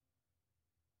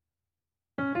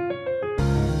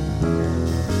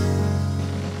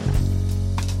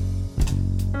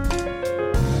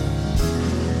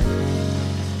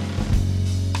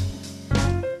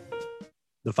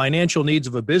The financial needs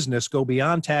of a business go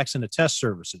beyond tax and attest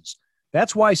services.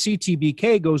 That's why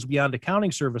CTBK goes beyond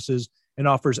accounting services and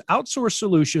offers outsourced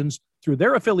solutions through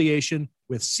their affiliation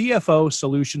with CFO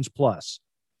Solutions Plus.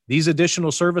 These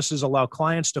additional services allow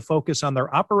clients to focus on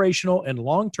their operational and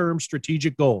long-term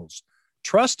strategic goals.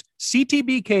 Trust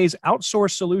CTBK's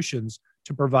outsourced solutions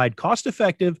to provide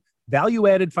cost-effective,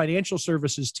 value-added financial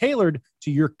services tailored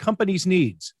to your company's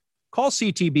needs. Call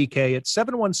CTBK at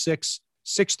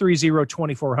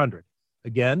 716-630-2400.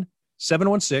 Again,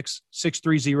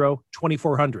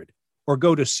 716-630-2400. Or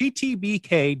go to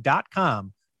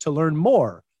ctbk.com to learn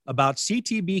more about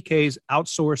CTBK's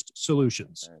outsourced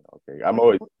solutions. Okay, I'm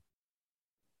always...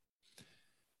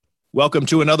 Welcome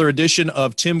to another edition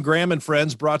of Tim Graham and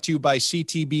Friends, brought to you by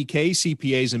CTBK,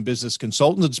 CPAs and Business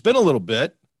Consultants. It's been a little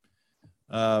bit.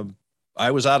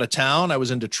 I was out of town. I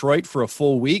was in Detroit for a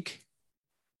full week,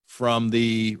 from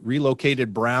the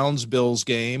relocated Browns-Bills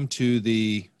game to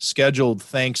the scheduled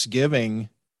Thanksgiving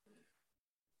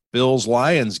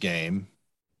Bills-Lions game,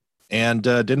 and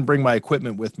didn't bring my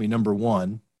equipment with me, number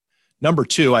one. Number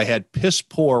two, I had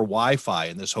piss-poor Wi-Fi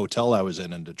in this hotel I was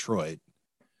in Detroit.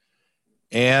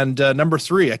 And number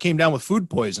three, I came down with food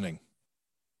poisoning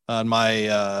on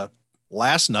my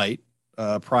last night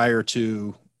prior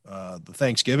to the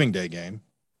Thanksgiving Day game.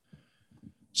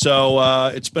 So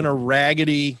it's been a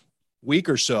raggedy week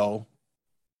or so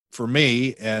for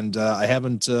me, and I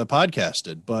haven't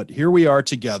podcasted. But here we are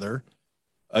together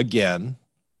again.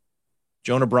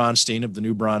 Jonah Bronstein of the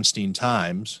New Bronstein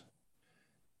Times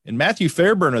and Matthew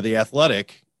Fairburn of The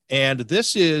Athletic. And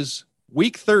this is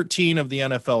Week 13 of the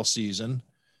NFL season.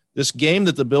 This game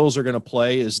that the Bills are going to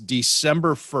play is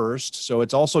December 1st, so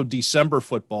it's also December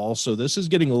football. So this is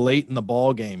getting late in the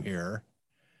ball game here.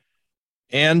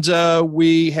 And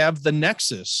we have the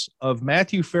nexus of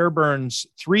Matthew Fairburn's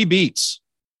three beats: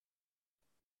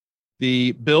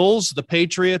 the Bills, the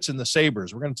Patriots, and the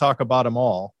Sabres. We're going to talk about them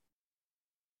all.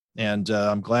 And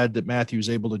I'm glad that Matthew's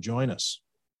able to join us.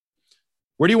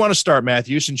 Where do you want to start,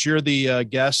 Matthew, since you're the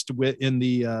guest in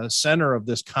the center of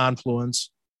this confluence?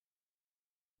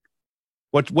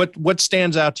 What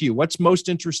stands out to you? What's most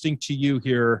interesting to you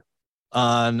here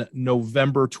on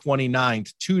November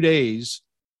 29th, 2 days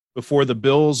before the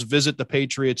Bills visit the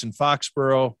Patriots in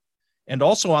Foxborough? And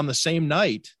also on the same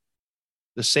night,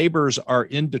 the Sabres are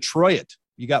in Detroit.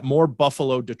 You got more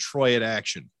Buffalo-Detroit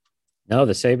action. No,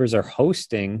 the Sabres are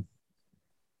hosting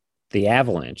the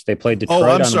Avalanche. They played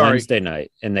Detroit on Wednesday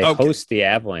night, and they host the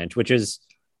Avalanche, which is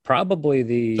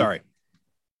probably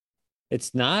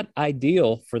it's not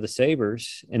ideal for the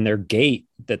Sabres in their gate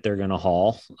that they're going to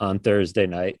haul on Thursday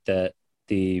night, that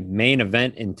the main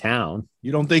event in town.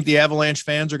 You don't think the Avalanche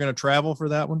fans are going to travel for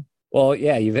that one? Well,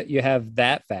 yeah, you have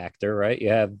that factor, right? You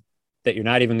have that you're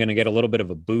not even going to get a little bit of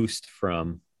a boost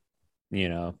from,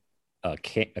 a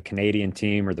Canadian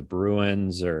team or the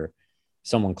Bruins or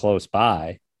someone close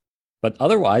by. But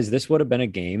otherwise, this would have been a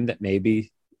game that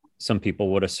maybe some people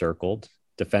would have circled: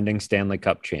 defending Stanley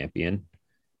Cup champion,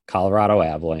 Colorado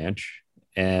Avalanche.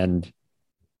 And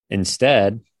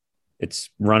instead, it's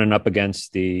running up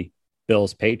against the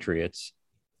Bills Patriots,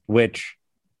 which,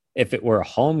 if it were a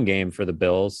home game for the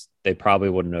Bills, they probably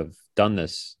wouldn't have done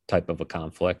this type of a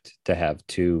conflict to have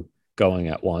two going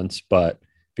at once. But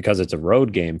because it's a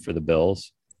road game for the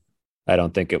Bills, I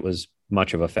don't think it was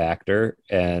much of a factor.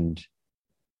 And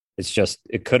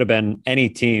it could have been any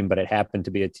team, but it happened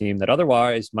to be a team that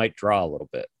otherwise might draw a little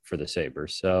bit for the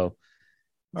Sabres. So,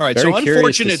 all right. So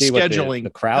unfortunate scheduling,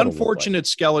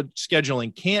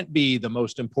 scheduling can't be the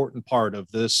most important part of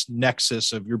this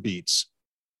nexus of your beats.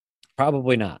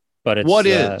 Probably not. But it's what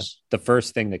is the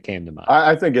first thing that came to mind.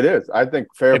 I think it is. I think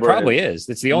Fairburn. It probably is.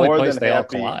 It's the only place they all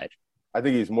collide. I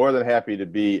think he's more than happy to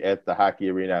be at the hockey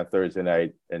arena on Thursday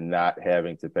night and not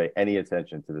having to pay any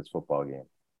attention to this football game.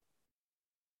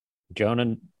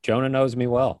 Jonah knows me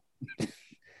well.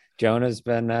 Jonah's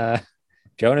been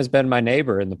my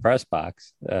neighbor in the press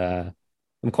box. I'm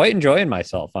quite enjoying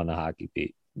myself on the hockey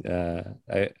beat.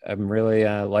 I'm really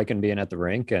liking being at the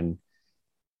rink. And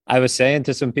I was saying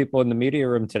to some people in the media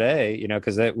room today,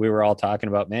 because we were all talking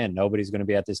about, man, nobody's going to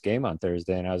be at this game on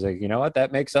Thursday. And I was like, you know what?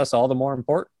 That makes us all the more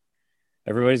important.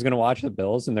 Everybody's going to watch the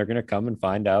Bills, and they're going to come and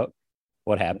find out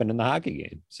what happened in the hockey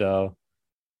game. So,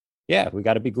 yeah, we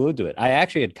got to be glued to it. I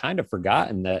actually had kind of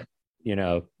forgotten that,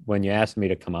 when you asked me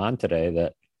to come on today,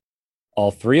 that all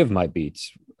three of my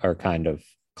beats are kind of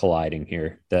colliding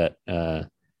here, that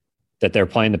they're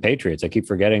playing the Patriots. I keep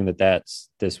forgetting that that's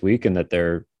this week and that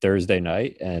they're Thursday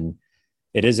night. And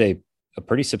it is a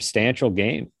pretty substantial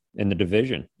game in the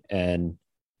division. And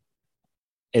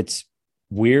it's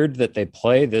weird that they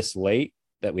play this late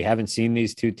that we haven't seen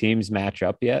these two teams match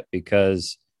up yet,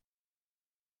 because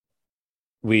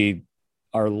we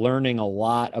are learning a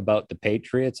lot about the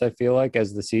Patriots, I feel like,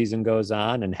 as the season goes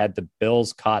on. And had the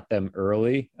Bills caught them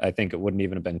early, I think it wouldn't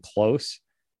even have been close.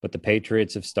 But the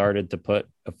Patriots have started to put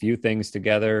a few things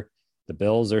together. The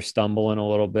Bills are stumbling a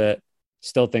little bit.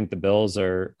 Still think the Bills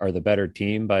are the better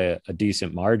team by a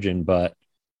decent margin, but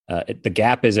the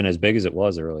gap isn't as big as it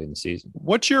was early in the season.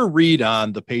 What's your read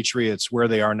on the Patriots, where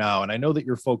they are now? And I know that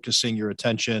you're focusing your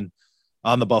attention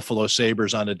on the Buffalo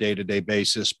Sabres on a day-to-day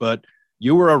basis, but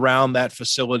you were around that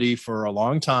facility for a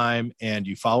long time and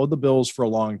you followed the Bills for a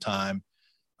long time.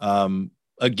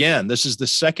 Again, this is the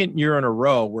second year in a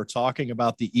row we're talking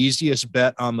about the easiest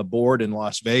bet on the board in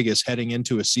Las Vegas heading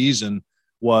into a season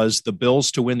was the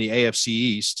Bills to win the AFC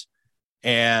East,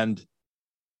 and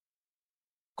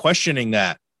questioning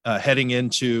that heading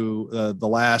into the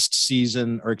last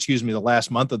season, or excuse me, the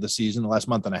last month of the season, the last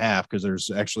month and a half, because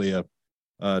there's actually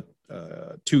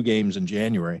two games in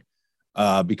January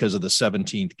because of the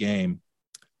 17th game.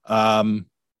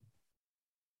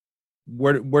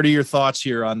 What are your thoughts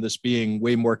here on this being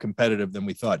way more competitive than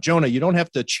we thought? Jonah, you don't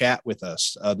have to chat with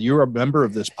us. You're a member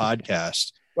of this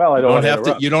podcast. Well, I don't have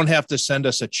to. You don't have to send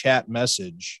us a chat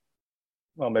message.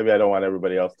 Well, maybe I don't want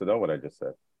everybody else to know what I just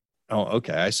said. Oh,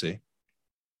 okay, I see.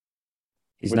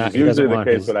 Which is usually the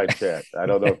case when I chat. I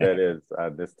don't know if that is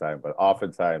this time, but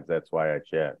oftentimes that's why I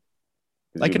chat.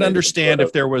 I can understand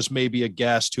if there was maybe a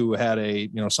guest who had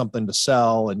something to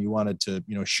sell and you wanted to,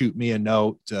 shoot me a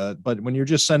note. But when you're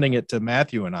just sending it to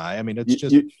Matthew and I mean, it's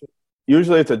just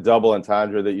usually it's a double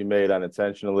entendre that you made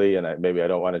unintentionally. And maybe I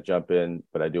don't want to jump in,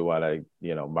 but I do want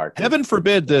to, mark. Heaven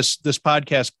forbid this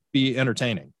podcast be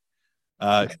entertaining.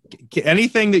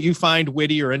 Anything that you find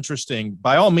witty or interesting,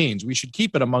 by all means, we should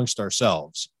keep it amongst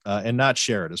ourselves and not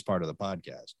share it as part of the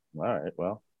podcast. All right.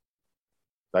 Well.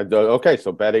 Okay,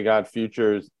 so betting on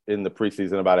futures in the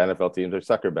preseason about NFL teams are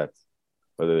sucker bets,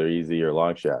 whether they're easy or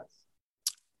long shots.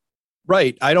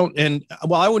 Right. I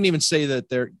wouldn't even say that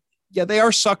they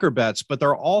are sucker bets, but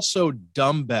they're also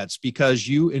dumb bets because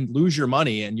you lose your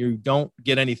money and you don't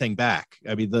get anything back.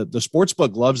 I mean, the sports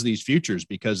book loves these futures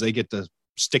because they get to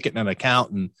stick it in an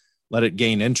account and let it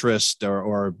gain interest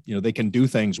or they can do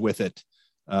things with it.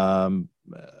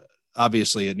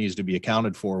 Obviously, it needs to be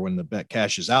accounted for when the bet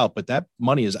cashes out, but that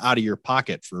money is out of your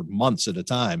pocket for months at a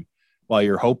time while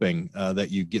you're hoping that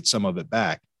you get some of it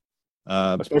back.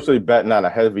 Especially betting on a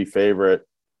heavy favorite,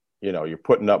 you're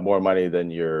putting up more money than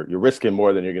you're risking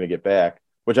more than you're going to get back,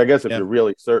 which I guess if you're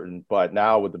really certain. But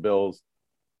now with the Bills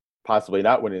possibly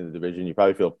not winning the division, you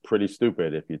probably feel pretty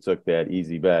stupid if you took that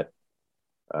easy bet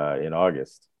in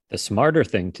August. The smarter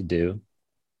thing to do,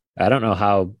 I don't know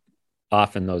how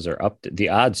often those are the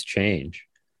odds change.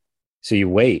 So you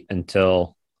wait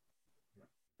until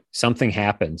something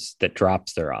happens that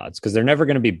drops their odds, because they're never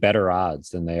going to be better odds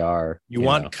than they are. You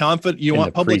want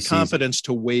public confidence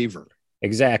to waver.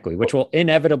 Exactly. Which will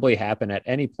inevitably happen at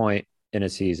any point in a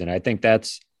season. I think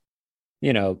that's,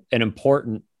 an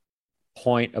important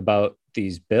point about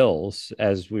these Bills,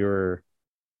 as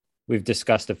we've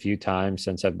discussed a few times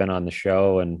since I've been on the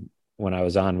show. And when I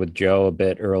was on with Joe a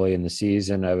bit early in the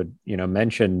season, I would,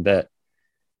 mention that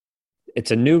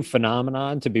it's a new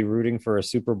phenomenon to be rooting for a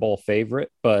Super Bowl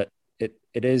favorite, but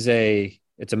it's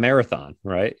a marathon,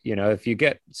 right? If you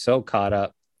get so caught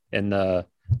up in the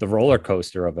roller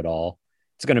coaster of it all,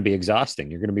 it's going to be exhausting.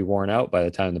 You're going to be worn out by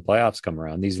the time the playoffs come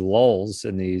around. These lulls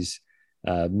and these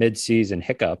mid-season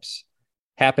hiccups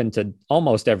happen to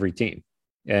almost every team.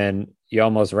 And you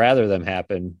almost rather them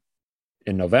happen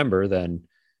in November than,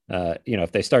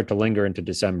 if they start to linger into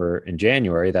December and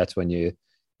January, that's when you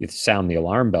sound the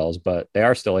alarm bells. But they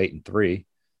are still 8-3.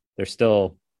 They're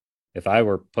still, if I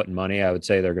were putting money, I would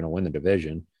say they're going to win the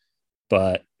division.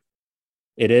 But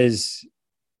it is,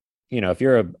 if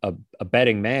you're a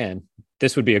betting man,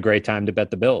 this would be a great time to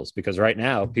bet the Bills, because right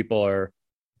now people are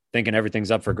thinking everything's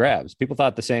up for grabs. People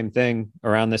thought the same thing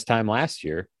around this time last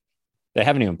year. They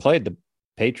haven't even played the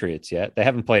Patriots yet. They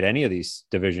haven't played any of these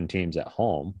division teams at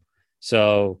home.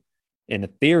 So in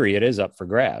theory, it is up for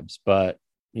grabs, but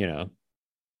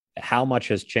how much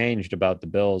has changed about the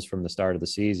Bills from the start of the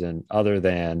season other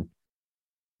than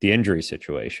the injury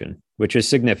situation, which is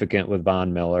significant with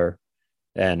Von Miller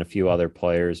and a few other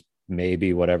players,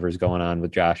 maybe whatever's going on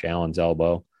with Josh Allen's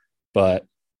elbow, but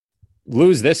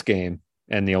lose this game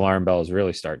and the alarm bells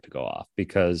really start to go off.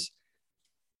 Because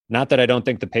not that I don't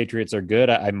think the Patriots are good.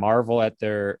 I marvel at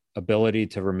their ability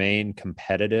to remain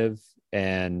competitive.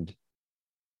 And,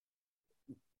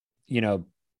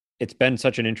 it's been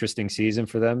such an interesting season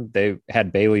for them. They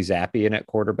had Bailey Zappi in at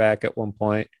quarterback at one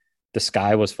point. the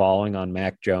sky was falling on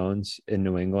Mac Jones in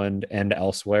New England and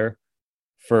elsewhere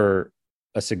for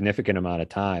a significant amount of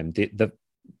time.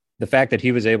 The fact that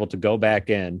he was able to go back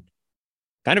in,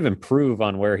 kind of improve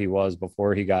on where he was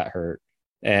before he got hurt,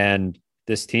 and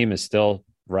this team is still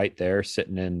right there,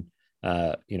 sitting in,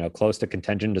 close to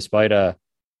contention, despite a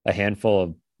handful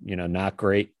of, not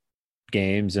great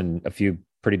games and a few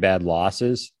pretty bad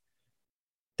losses.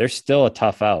 They're still a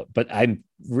tough out, but I'm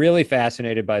really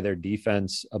fascinated by their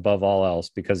defense above all else,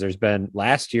 because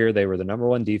last year they were the number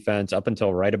one defense up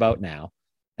until right about now.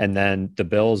 And then the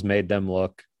Bills made them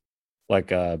look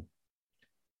like UB's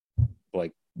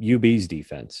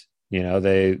defense.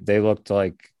 They looked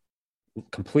like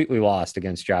completely lost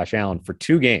against Josh Allen for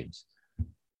 2 games.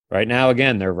 Right now,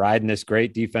 again, they're riding this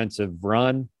great defensive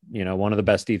run, one of the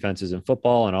best defenses in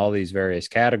football in all these various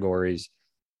categories.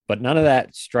 But none of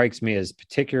that strikes me as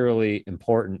particularly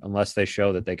important unless they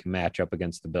show that they can match up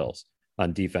against the Bills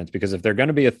on defense. Because if they're going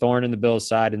to be a thorn in the Bills'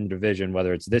 side in the division,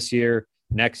 whether it's this year,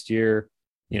 next year,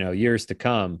 years to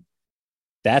come,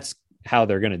 that's how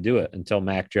they're going to do it until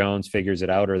Mac Jones figures it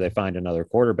out or they find another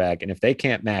quarterback. And if they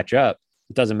can't match up,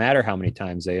 it doesn't matter how many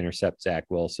times they intercept Zach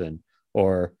Wilson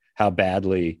or how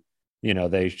badly,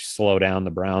 they slow down the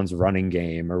Browns running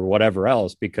game or whatever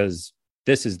else, because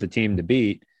this is the team to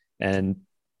beat. And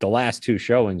the last 2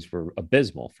 showings were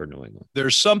abysmal for New England.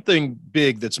 There's something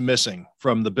big that's missing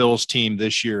from the Bills team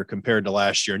this year compared to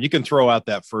last year. And you can throw out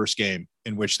that first game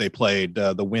in which they played.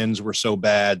 The winds were so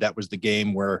bad. That was the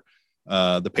game where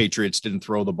the Patriots didn't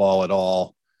throw the ball at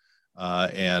all.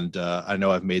 And I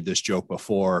know I've made this joke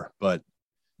before, but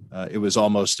it was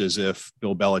almost as if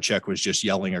Bill Belichick was just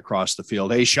yelling across the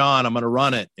field, "Hey, Sean, I'm going to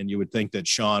run it." And you would think that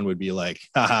Sean would be like,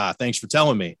 "Haha, thanks for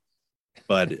telling me."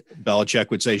 But Belichick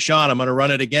would say, "Sean, I'm going to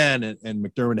run it again." And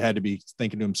McDermott had to be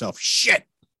thinking to himself, "Shit,"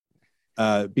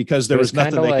 because there was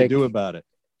nothing they could do about it.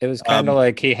 It was kind of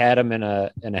like he had him in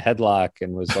a headlock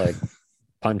and was like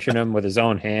punching him with his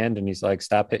own hand. And he's like,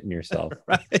 "Stop hitting yourself."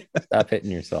 Right. Stop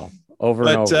hitting yourself over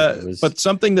and over. But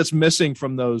something that's missing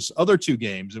from those other 2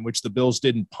 games in which the Bills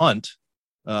didn't punt,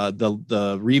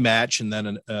 the rematch and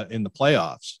then in the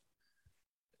playoffs,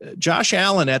 Josh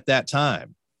Allen at that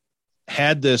time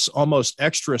had this almost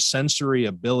extra sensory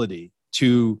ability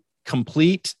to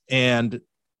complete and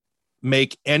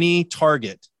make any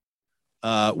target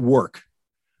work.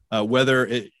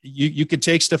 Whether you could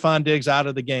take Stephon Diggs out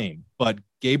of the game, but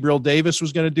Gabriel Davis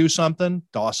was going to do something.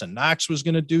 Dawson Knox was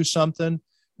going to do something.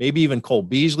 Maybe even Cole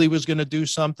Beasley was going to do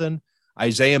something.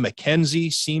 Isaiah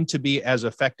McKenzie seemed to be as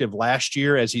effective last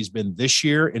year as he's been this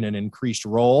year in an increased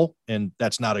role. And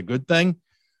that's not a good thing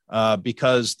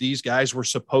because these guys were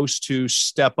supposed to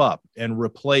step up and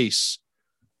replace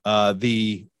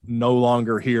the no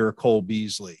longer here Cole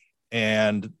Beasley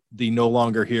and the no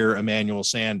longer here Emmanuel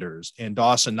Sanders. And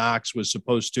Dawson Knox was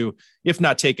supposed to, if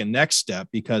not take a next step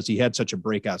because he had such a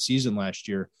breakout season last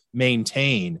year,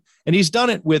 maintain. And he's done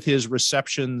it with his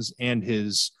receptions and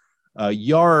his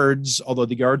yards, although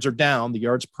the yards are down, the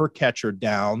yards per catch are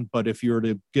down. But if you were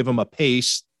to give them a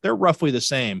pace, they're roughly the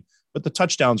same, but the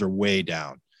touchdowns are way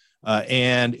down.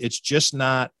 And it's just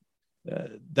not,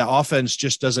 the offense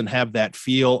just doesn't have that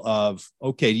feel of,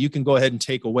 okay, you can go ahead and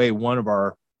take away one of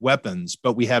our weapons,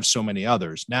 but we have so many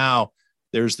others. Now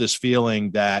there's this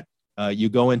feeling that you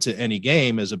go into any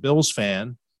game as a Bills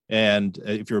fan, and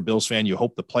if you're a Bills fan, you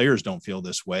hope the players don't feel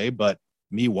this way. But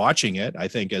me watching it, I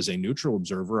think as a neutral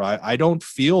observer, I don't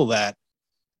feel that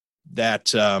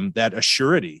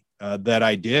assurity that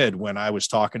I did when I was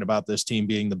talking about this team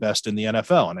being the best in the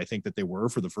NFL. And I think that they were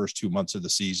for the first 2 months of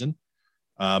the season.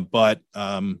 But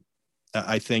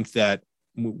I think that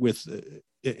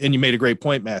and you made a great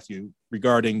point, Matthew,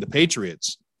 regarding the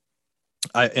Patriots.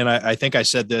 I think I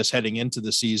said this heading into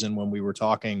the season when we were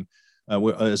talking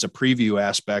as a preview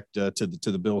aspect to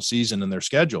the Bills season and their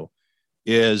schedule,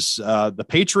 is the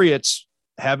Patriots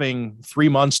having 3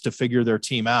 months to figure their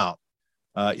team out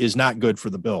is not good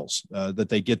for the Bills, that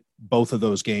they get both of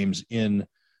those games in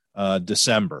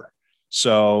December.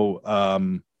 So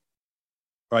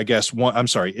I guess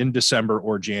in December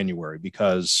or January,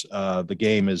 because the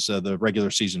game is the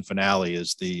regular season finale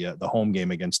is the home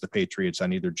game against the Patriots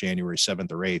on either January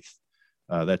 7th or 8th.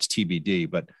 That's TBD.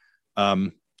 But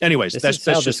anyways, that's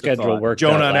how just the schedule works.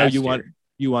 Jonah, I know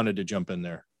you wanted to jump in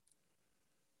there.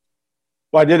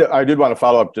 Well, I did want to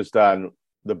follow up just on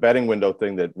the betting window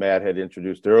thing that Matt had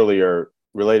introduced earlier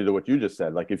related to what you just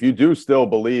said. Like, if you do still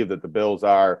believe that the Bills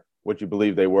are what you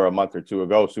believe they were a month or two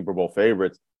ago, Super Bowl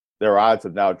favorites, their odds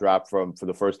have now dropped from, for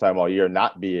the first time all year,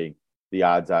 not being the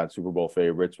odds on Super Bowl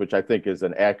favorites, which I think is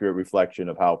an accurate reflection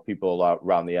of how people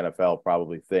around the NFL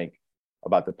probably think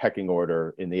about the pecking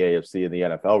order in the AFC and the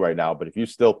NFL right now. But if you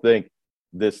still think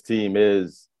this team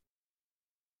is,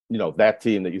 that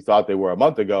team that you thought they were a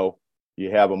month ago,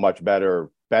 you have a much better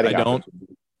betting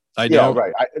opportunity. I don't.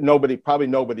 Right. Probably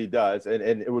nobody does. And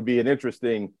it would be an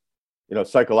interesting,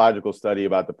 psychological study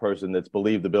about the person that's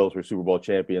believed the Bills were Super Bowl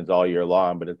champions all year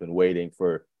long, but has been waiting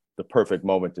for the perfect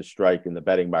moment to strike in the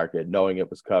betting market, knowing it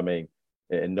was coming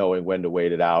and knowing when to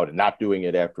wait it out and not doing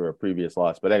it after a previous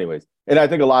loss. But anyways, and I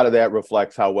think a lot of that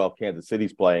reflects how well Kansas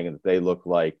City's playing and that they look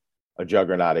like a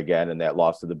juggernaut again. And that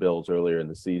loss to the Bills earlier in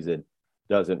the season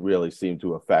doesn't really seem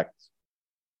to affect,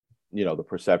 the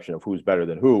perception of who's better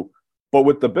than who. But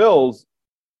with the Bills,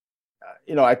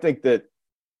 I think that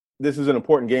this is an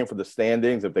important game for the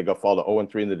standings. If they fall to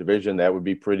 0-3 in the division, that would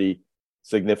be pretty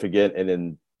significant. And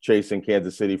in chasing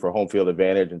Kansas City for home field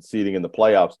advantage and seeding in the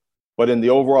playoffs. But in the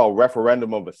overall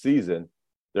referendum of a season,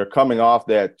 they're coming off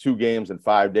that 2 games in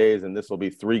 5 days, and this will be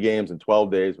 3 games in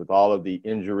 12 days with all of the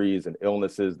injuries and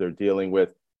illnesses they're dealing with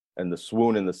and the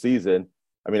swoon in the season.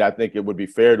 I mean, I think it would be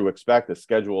fair to expect a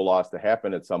schedule loss to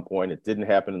happen at some point. It didn't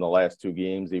happen in the last 2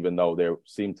 games, even though there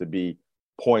seemed to be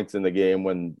points in the game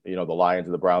when, the Lions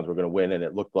and the Browns were going to win, and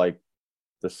it looked like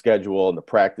the schedule and the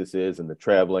practices and the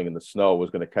traveling and the snow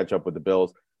was going to catch up with the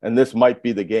Bills. And this might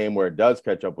be the game where it does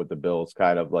catch up with the Bills,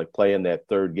 kind of like playing that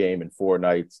 3rd game in 4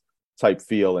 nights type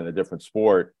feel in a different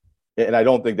sport. And I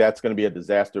don't think that's going to be a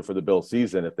disaster for the Bills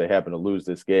season if they happen to lose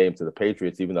this game to the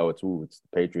Patriots, even though it's the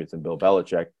Patriots and Bill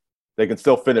Belichick. They can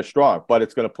still finish strong, but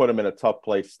it's going to put them in a tough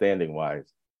place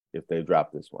standing-wise if they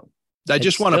drop this one. I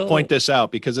just want to point this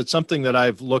out because it's something that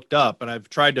I've looked up and I've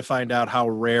tried to find out how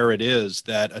rare it is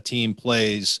that a team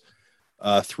plays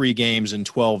 3 games in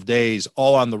 12 days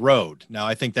all on the road. Now,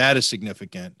 I think that is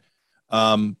significant,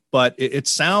 but it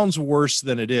sounds worse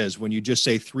than it is when you just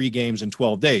say 3 games in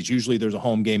 12 days. Usually there's a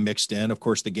home game mixed in. Of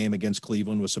course, the game against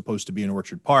Cleveland was supposed to be in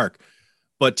Orchard Park,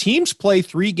 but teams play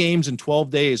 3 games in 12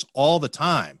 days all the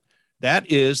time.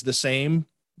 That is the same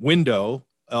window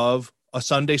of a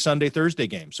Sunday, Thursday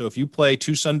game. So if you play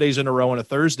 2 Sundays in a row and a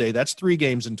Thursday, that's 3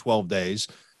 games in 12 days.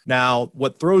 Now,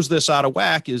 what throws this out of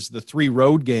whack is the 3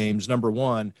 road games, number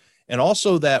one, and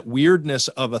also that weirdness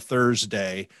of a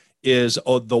Thursday is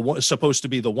supposed to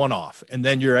be the one-off, and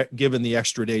then you're given the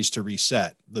extra days to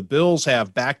reset. The Bills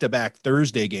have back-to-back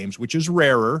Thursday games, which is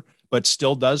rarer, but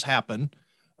still does happen.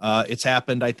 It's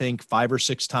happened, I think, 5 or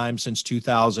 6 times since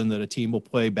 2000 that a team will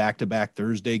play back-to-back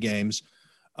Thursday games.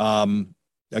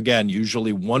 Again,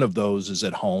 usually one of those is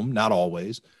at home, not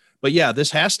always. But yeah,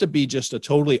 this has to be just a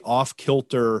totally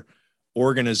off-kilter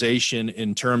organization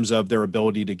in terms of their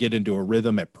ability to get into a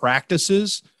rhythm at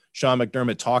practices. Sean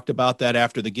McDermott talked about that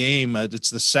after the game. It's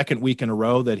the 2nd week in a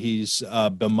row that he's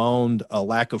bemoaned a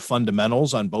lack of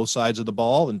fundamentals on both sides of the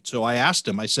ball. And so I asked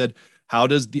him, I said, how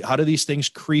do these things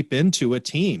creep into a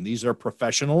team? These are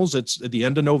professionals. It's at the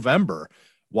end of November.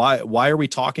 Why are we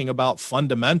talking about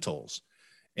fundamentals?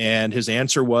 And his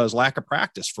answer was lack of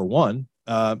practice, for one.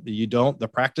 The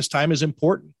practice time is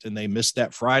important, and they missed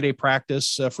that Friday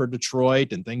practice for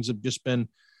Detroit, and things have just been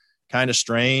kind of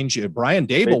strange. Brian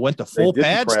Dable went to full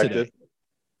pads today.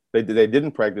 They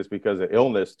didn't practice because of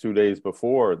illness 2 days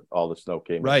before all the snow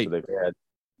came right. in. So they've had.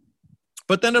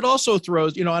 But then it also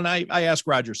throws, and I asked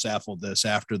Roger Saffold this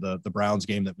after the Browns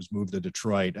game that was moved to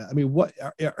Detroit. I mean, what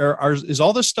is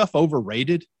all this stuff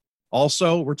overrated?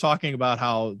 Also, we're talking about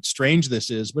how strange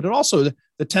this is, but it also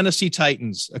the Tennessee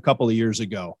Titans a couple of years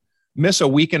ago miss a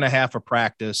week and a half of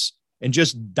practice and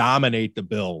just dominate the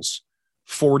Bills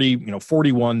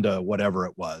 41 to whatever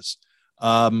it was.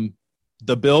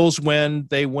 The Bills, when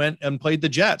they went and played the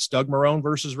Jets, Doug Marrone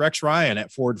versus Rex Ryan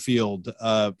at Ford Field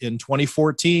in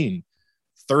 2014,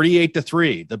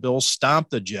 38-3, the Bills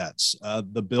stomped the Jets.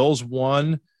 The Bills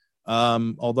won.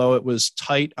 Although it was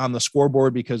tight on the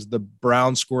scoreboard because the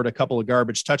Browns scored a couple of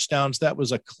garbage touchdowns, that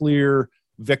was a clear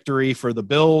victory for the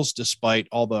Bills, despite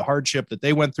all the hardship that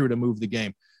they went through to move the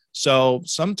game. So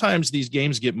sometimes these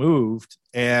games get moved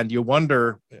and you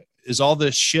wonder, is all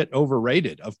this shit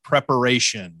overrated of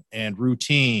preparation and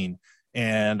routine?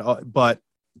 And, but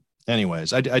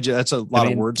anyways, that's a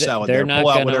lot of word salad there. Pull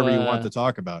out whatever you want to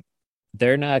talk about.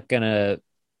 They're not going to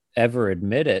ever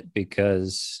admit it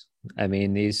because I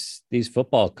mean, these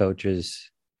football coaches,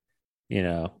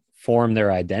 form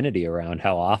their identity around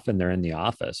how often they're in the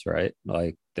office, right?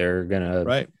 Like they're going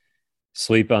to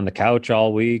sleep on the couch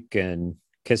all week and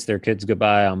kiss their kids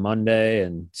goodbye on Monday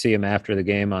and see them after the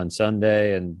game on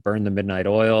Sunday and burn the midnight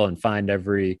oil and find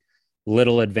every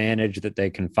little advantage that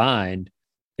they can find.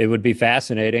 It would be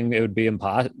fascinating. It would be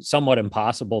somewhat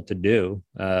impossible to do,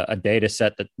 a data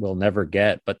set that we'll never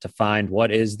get, but to find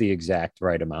what is the exact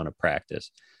right amount of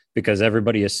practice. because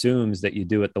everybody assumes that you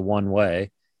do it the one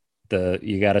way.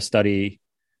 You got to study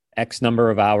X number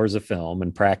of hours of film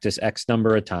and practice X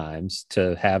number of times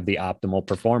to have the optimal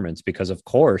performance. Because of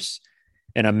course,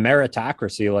 in a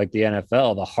meritocracy like the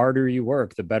NFL, the harder you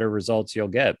work, the better results you'll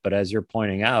get. But as you're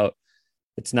pointing out,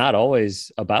 it's not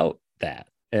always about that.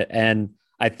 And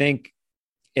I think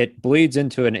it bleeds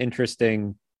into an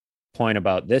interesting point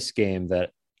about this game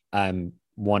that I'm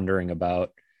wondering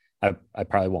about. I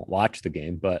probably won't watch the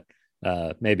game, but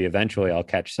maybe eventually I'll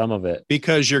catch some of it.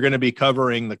 Because you're going to be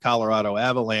covering the Colorado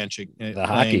Avalanche, the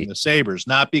hockey, the Sabres,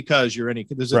 not because you're any,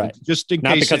 right. Just in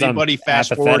case anybody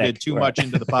fast forwarded too much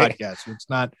into the podcast. It's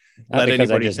not let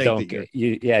anybody think that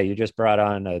you just brought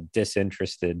on a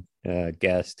disinterested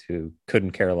guest who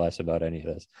couldn't care less about any of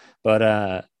this,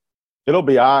 but it'll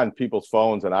be on people's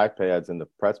phones and iPads in the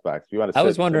press box. If you want to, I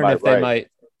was wondering if they might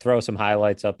throw some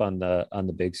highlights up on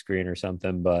the big screen or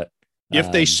something, but if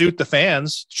they suit the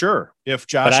fans, sure. If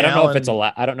Josh, but I don't Allen, know if it's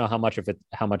allowed. I don't know how much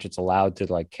it's allowed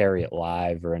to like carry it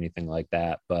live or anything like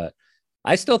that. But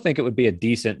I still think it would be a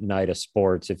decent night of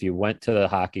sports if you went to the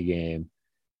hockey game.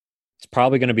 It's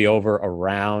probably going to be over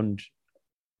around,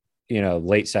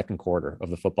 late second quarter of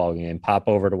the football game. Pop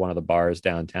over to one of the bars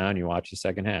downtown. You watch the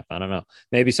second half. I don't know.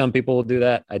 Maybe some people will do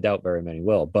that. I doubt very many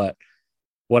will. But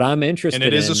what I'm interested in,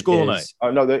 and it is a school night.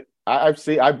 No,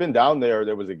 I've been down there.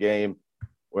 There was a game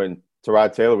when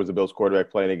Tyrod Taylor was the Bills quarterback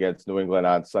playing against New England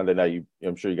on Sunday night.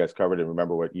 I'm sure you guys covered it and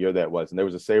remember what year that was. And there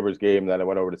was a Sabres game. Then I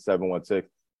went over to 716,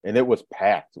 and it was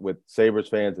packed with Sabres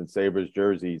fans and Sabres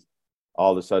jerseys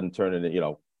all of a sudden turning,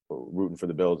 rooting for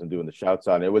the Bills and doing the shouts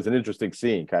on. It was an interesting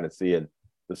scene, kind of seeing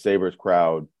the Sabres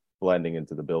crowd blending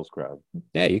into the Bills crowd.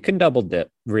 Yeah, you can double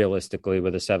dip realistically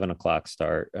with a 7:00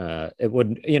 start. It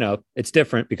wouldn't, it's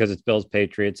different because it's Bills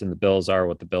Patriots and the Bills are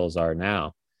what the Bills are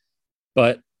now.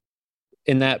 But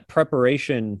in that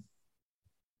preparation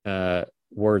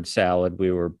word salad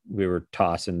we were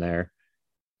tossing there,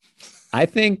 I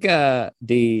think last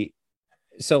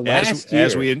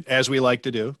year, as we like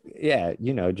to do,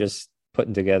 just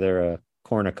putting together a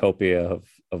cornucopia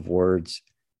of words.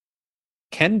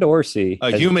 Ken Dorsey,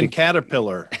 a human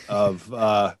caterpillar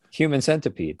of human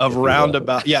centipede of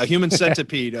roundabout, human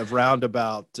centipede of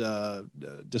roundabout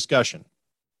discussion.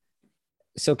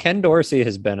 So Ken Dorsey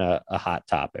has been a hot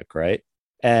topic, right?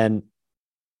 And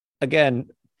again,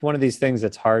 one of these things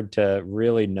that's hard to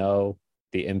really know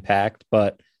the impact.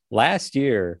 But last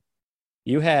year,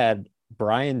 you had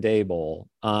Brian Daboll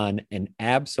on an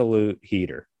absolute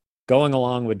heater, going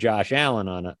along with Josh Allen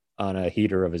on a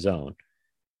heater of his own.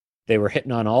 They were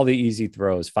hitting on all the easy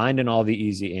throws, finding all the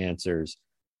easy answers,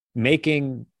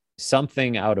 making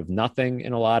something out of nothing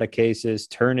in a lot of cases,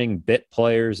 turning bit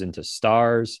players into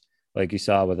stars, like you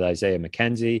saw with Isaiah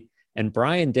McKenzie. And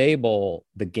Brian Daboll,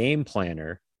 the game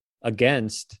planner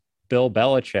against Bill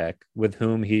Belichick, with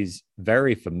whom he's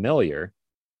very familiar.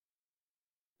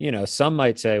 Some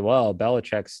might say, well,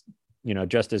 Belichick's,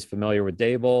 just as familiar with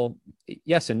Daboll.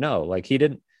 Yes and no. Like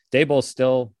Daboll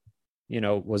still,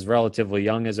 was relatively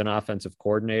young as an offensive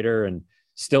coordinator and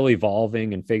still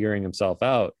evolving and figuring himself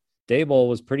out. Daboll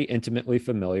was pretty intimately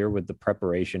familiar with the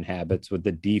preparation habits, with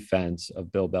the defense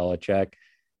of Bill Belichick.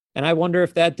 And I wonder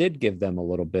if that did give them a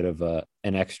little bit of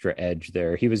an extra edge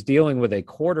there. He was dealing with a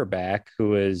quarterback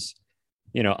who is,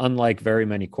 unlike very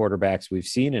many quarterbacks we've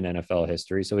seen in NFL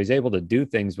history. So he's able to do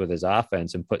things with his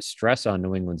offense and put stress on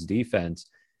New England's defense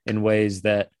in ways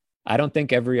that I don't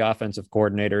think every offensive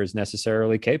coordinator is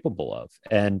necessarily capable of.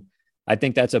 And I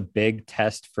think that's a big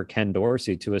test for Ken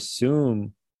Dorsey to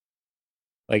assume,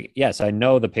 yes, I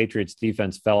know the Patriots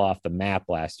defense fell off the map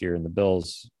last year and the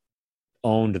Bills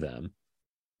owned them.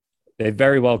 They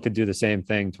very well could do the same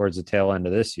thing towards the tail end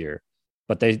of this year,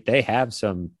 but they have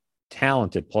some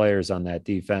talented players on that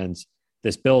defense.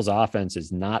 This Bills offense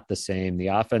is not the same. The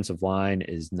offensive line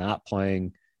is not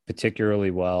playing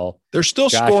particularly well. They're still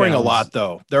scoring a lot,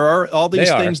 though. There are all these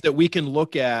things that we can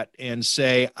look at and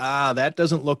say, that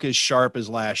doesn't look as sharp as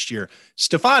last year.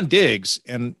 Stefon Diggs,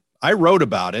 and I wrote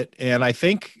about it, and I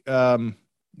think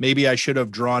maybe I should have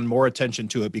drawn more attention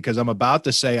to it because I'm about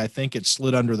to say I think it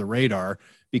slid under the radar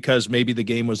because maybe the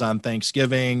game was on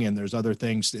Thanksgiving and there's other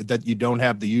things that you don't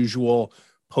have the usual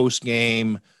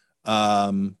post-game,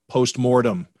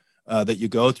 post-mortem that you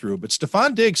go through. But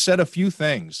Stefon Diggs said a few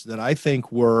things that I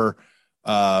think were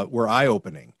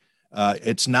eye-opening.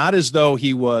 It's not as though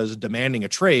he was demanding a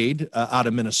trade out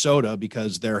of Minnesota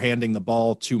because they're handing the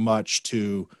ball too much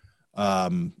to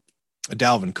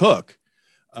Dalvin Cook.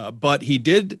 But he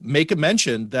did make a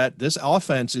mention that this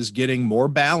offense is getting more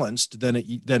balanced than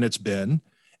it's been.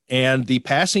 And the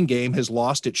passing game has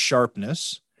lost its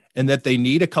sharpness and that they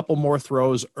need a couple more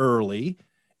throws early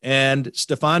And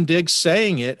Stefon Diggs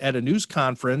saying it at a news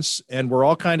conference, and we're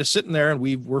all kind of sitting there, and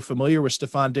we're familiar with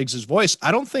Stefon Diggs' voice.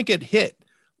 I don't think it hit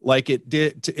like it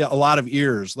did to a lot of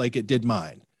ears, like it did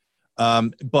mine.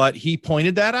 But he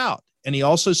pointed that out. And he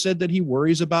also said that he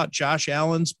worries about Josh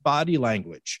Allen's body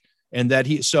language, and that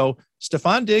so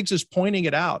Stefon Diggs is pointing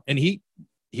it out. And he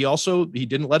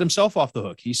didn't let himself off the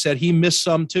hook. He said he missed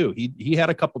some too. He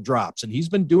had a couple drops, and he's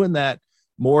been doing that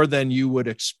more than you would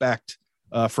expect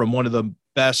from one of the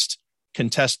best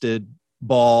contested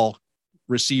ball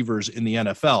receivers in the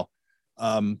NFL.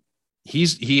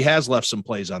 He has left some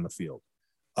plays on the field.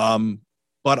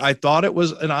 But I thought it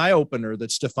was an eye opener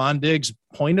that Stefon Diggs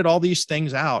pointed all these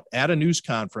things out at a news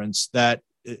conference, that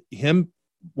he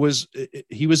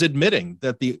was admitting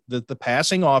that the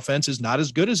passing offense is not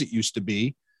as good as it used to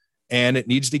be, and it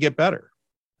needs to get better.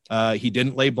 He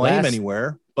didn't lay blame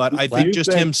anywhere, but I think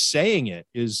just him saying it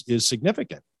is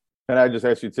significant. And I just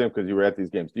asked you, Tim, because you were at these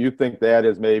games. Do you think that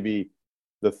is maybe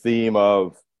the theme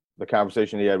of the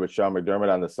conversation he had with Sean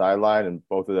McDermott on the sideline? And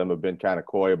both of them have been kind of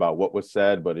coy about what was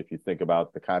said. But if you think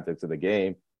about the context of the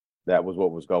game, that was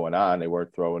what was going on. They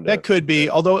weren't throwing. That could be,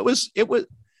 although it was.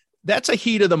 That's a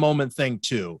heat of the moment thing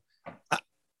too.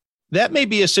 That may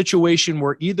be a situation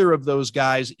where either of those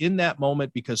guys in that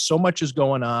moment, because so much is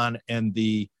going on, and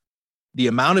the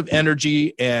amount of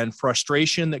energy and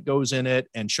frustration that goes in it,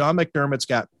 and Sean McDermott's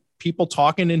got people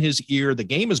talking in his ear. The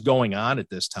game is going on at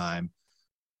this time.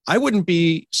 I wouldn't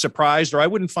be surprised, or I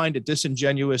wouldn't find it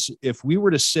disingenuous if we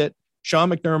were to sit Sean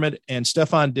McDermott and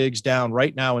Stefon Diggs down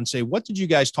right now and say, what did you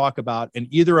guys talk about? And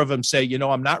either of them say,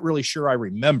 I'm not really sure I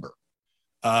remember.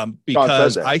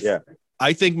 Because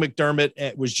I think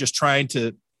McDermott was just trying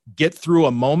to get through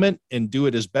a moment and do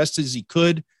it as best as he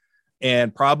could,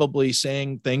 and probably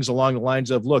saying things along the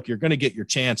lines of, look, you're going to get your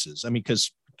chances. I mean,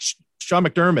 because Sean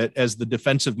McDermott, as the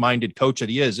defensive-minded coach that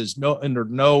he has no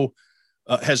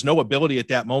ability at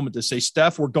that moment to say,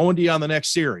 Steph, we're going to you on the next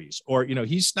series, or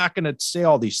he's not going to say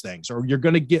all these things, or you're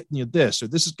going to get this, or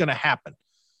this is going to happen.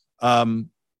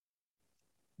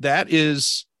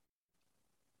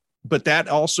 But that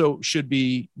also should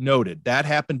be noted. That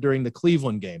happened during the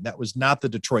Cleveland game. That was not the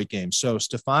Detroit game. So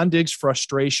Stefon Diggs'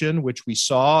 frustration, which we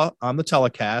saw on the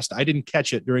telecast, I didn't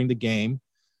catch it during the game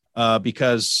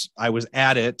because I was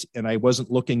at it and I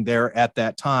wasn't looking there at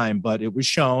that time, but it was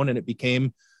shown, and it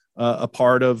became a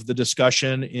part of the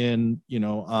discussion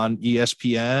on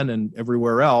ESPN and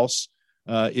everywhere else.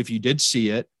 If you did see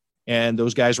it, and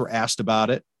those guys were asked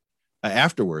about it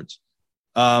afterwards.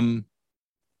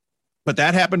 But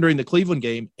that happened during the Cleveland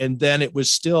game. And then it was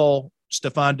still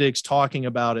Stefon Diggs talking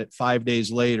about it 5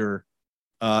 days later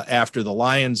after the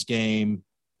Lions game.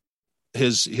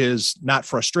 His not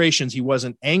frustrations, he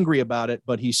wasn't angry about it,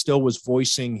 but he still was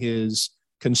voicing his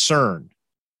concern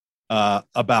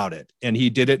about it. And he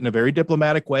did it in a very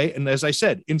diplomatic way. And as I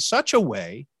said, in such a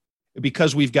way,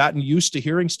 because we've gotten used to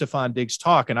hearing Stefon Diggs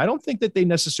talk, and I don't think that they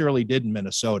necessarily did in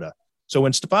Minnesota. So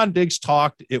when Stefon Diggs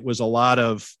talked, it was a lot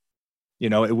of,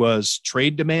 it was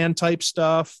trade demand type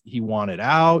stuff. He wanted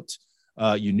out.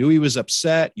 You knew he was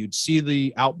upset. You'd see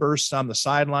the outbursts on the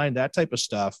sideline, that type of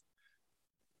stuff.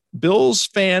 Bills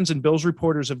fans and Bills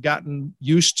reporters have gotten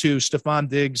used to Stefon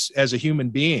Diggs as a human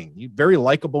being. He's a very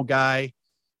likable guy.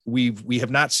 We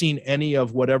have not seen any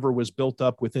of whatever was built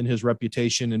up within his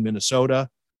reputation in Minnesota.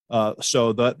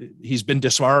 So that he's been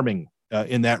disarming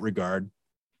in that regard.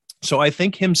 So I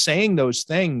think him saying those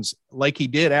things like he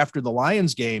did after the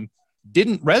Lions game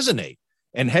didn't resonate.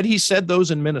 And had he said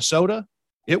those in Minnesota,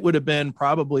 it would have been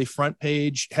probably front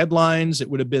page headlines. It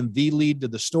would have been the lead to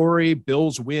the story.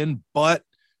 Bills win, but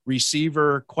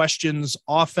receiver questions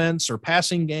offense or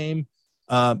passing game.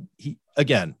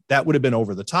 Again, that would have been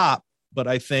over the top. But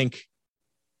I think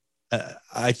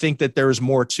that there's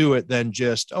more to it than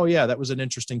just, oh yeah, that was an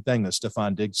interesting thing that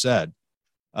Stefon Diggs said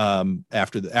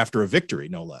after a victory,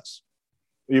 no less.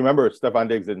 You remember Stefon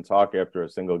Diggs didn't talk after a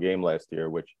single game last year,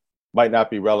 which might not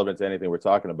be relevant to anything we're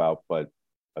talking about, but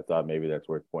I thought maybe that's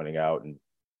worth pointing out. And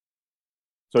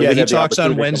so he talks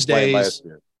on Wednesdays.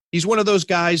 He's one of those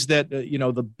guys that,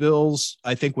 the Bills,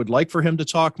 I think, would like for him to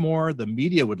talk more. The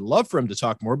media would love for him to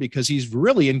talk more because he's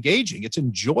really engaging. It's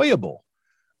enjoyable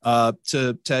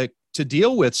to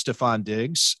deal with Stefon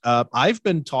Diggs. I've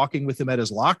been talking with him at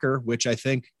his locker, which I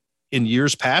think in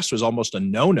years past was almost a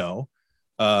no-no,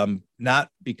 not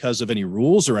because of any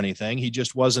rules or anything. He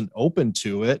just wasn't open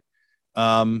to it.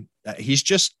 He's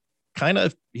just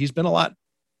he's been a lot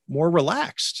more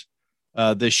relaxed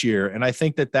this year. And I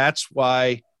think that that's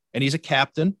why, and he's a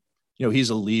captain, he's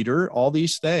a leader, all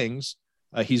these things.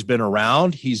 He's been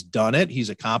around. He's done it. He's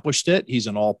accomplished it. He's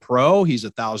an all-pro. He's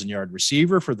a 1,000-yard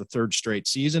receiver for the third straight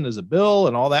season as a Bill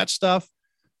and all that stuff.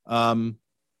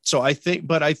 So I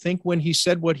think when he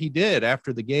said what he did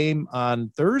after the game on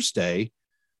Thursday,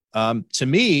 to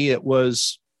me, it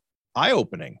was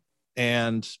eye-opening.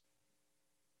 And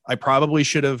I probably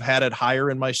should have had it higher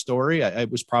in my story. I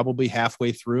was probably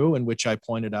halfway through in which I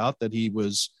pointed out that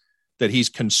he's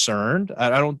concerned. I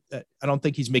don't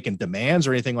think he's making demands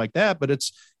or anything like that, but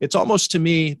it's almost to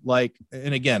me like,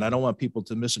 and again, I don't want people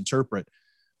to misinterpret.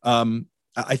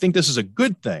 I think this is a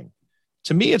good thing.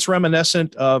 To me, it's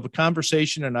reminiscent of a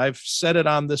conversation, and I've said it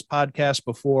on this podcast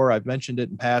before. I've mentioned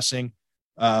it in passing.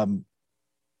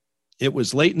 It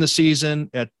was late in the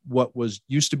season at what was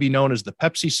used to be known as the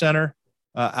Pepsi Center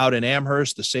out in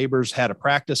Amherst. The Sabres had a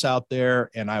practice out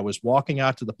there, and I was walking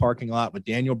out to the parking lot with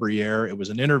Daniel Briere. It was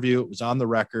an interview. It was on the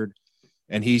record,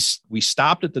 and we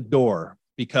stopped at the door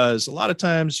because a lot of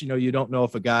times, you don't know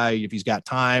if he's got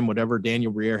time, whatever.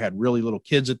 Daniel Briere had really little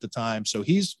kids at the time. So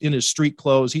he's in his street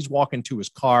clothes. He's walking to his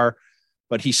car,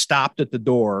 but he stopped at the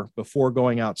door before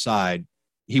going outside.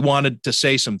 He wanted to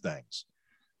say some things.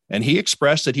 And he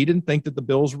expressed that he didn't think that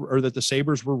the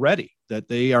Sabres were ready, that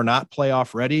they are not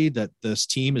playoff ready, that this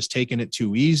team is taking it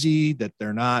too easy, that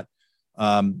they're not,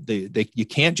 you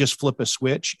can't just flip a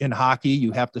switch in hockey.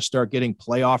 You have to start getting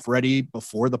playoff ready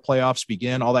before the playoffs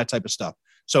begin, all that type of stuff.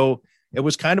 So it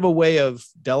was kind of a way of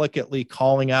delicately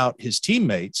calling out his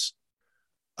teammates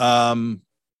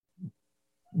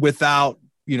without,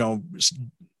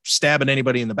 stabbing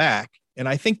anybody in the back. And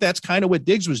I think that's kind of what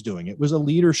Diggs was doing. It was a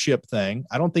leadership thing.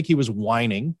 I don't think he was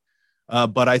whining,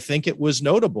 but I think it was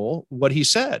notable what he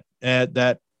said,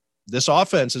 that this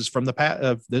offense is from the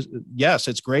past. Yes,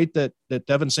 it's great that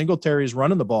Devin Singletary is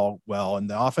running the ball well, and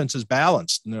the offense is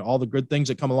balanced and all the good things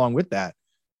that come along with that.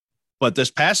 But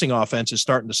this passing offense is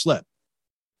starting to slip,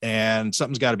 and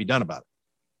something's got to be done about it.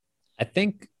 I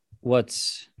think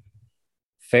what's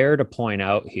fair to point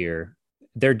out here,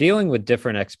 they're dealing with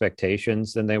different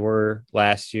expectations than they were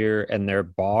last year, and their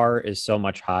bar is so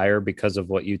much higher because of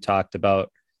what you talked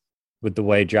about with the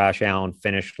way Josh Allen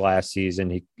finished last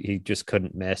season. He just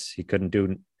couldn't miss. He couldn't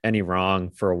do any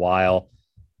wrong for a while.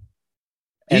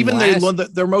 And even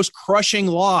their most crushing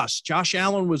loss, Josh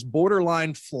Allen was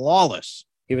borderline flawless.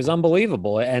 He was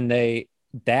unbelievable, and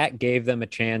that gave them a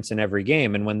chance in every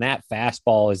game. And when that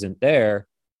fastball isn't there,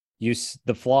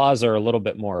 the flaws are a little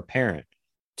bit more apparent.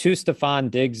 To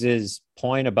Stefon Diggs's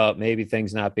point about maybe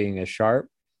things not being as sharp,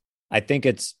 I think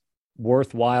it's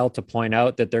worthwhile to point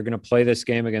out that they're going to play this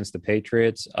game against the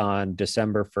Patriots on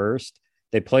December 1st.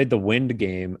 They played the Wind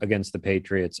game against the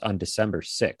Patriots on December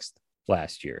 6th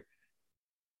last year.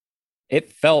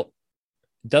 It felt,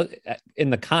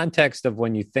 in the context of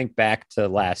when you think back to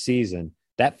last season,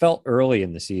 that felt early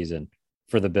in the season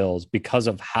for the Bills because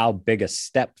of how big a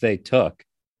step they took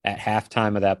at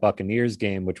halftime of that Buccaneers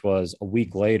game, which was a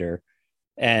week later,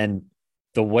 and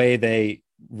the way they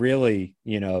really,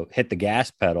 hit the gas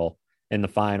pedal in the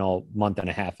final month and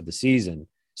a half of the season.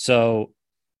 So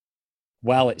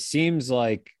while it seems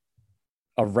like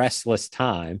a restless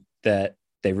time that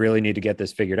they really need to get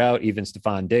this figured out, even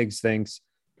Stefon Diggs thinks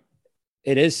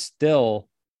it is still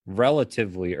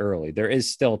relatively early. There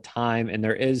is still time, and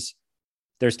there's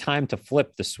time to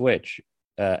flip the switch,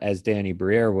 as Danny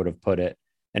Briere would have put it.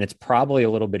 And it's probably a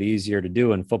little bit easier to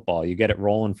do in football. You get it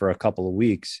rolling for a couple of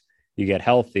weeks, you get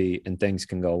healthy, and things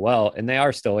can go well. And they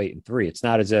are still 8-3. It's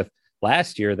not as if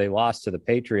last year they lost to the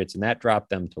Patriots and that dropped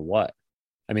them to what?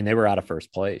 I mean, they were out of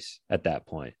first place at that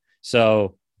point.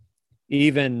 So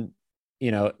even,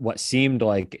 what seemed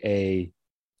like a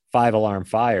 5-alarm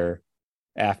fire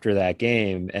after that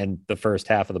game and the first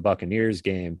half of the Buccaneers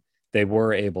game, they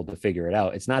were able to figure it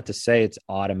out. It's not to say it's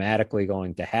automatically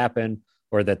going to happen,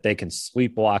 or that they can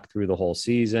sleepwalk through the whole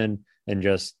season and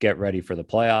just get ready for the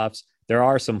playoffs. There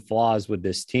are some flaws with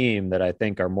this team that I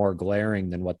think are more glaring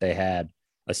than what they had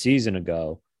a season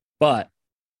ago, but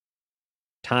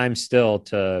time still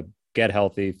to get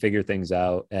healthy, figure things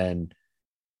out. And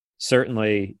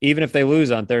certainly, even if they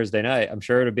lose on Thursday night, I'm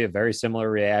sure it'll be a very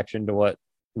similar reaction to what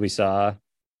we saw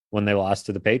when they lost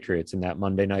to the Patriots in that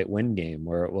Monday night win game,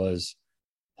 where it was,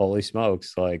 holy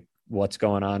smokes, like, what's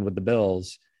going on with the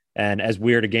Bills? And as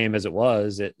weird a game as it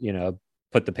was, it,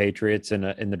 put the Patriots in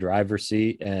the driver's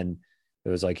seat, and it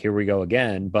was like, here we go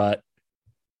again. But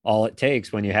all it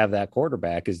takes when you have that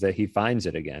quarterback is that he finds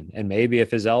it again. And maybe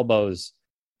if his elbow's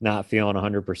not feeling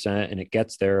 100% and it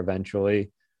gets there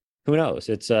eventually, who knows?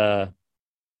 It's a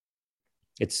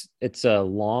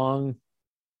long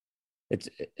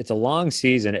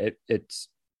season. It's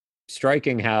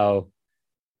striking how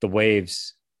the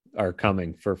waves are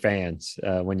coming for fans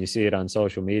when you see it on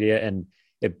social media, and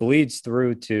it bleeds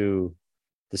through to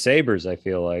the Sabres, I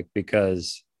feel like,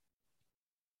 because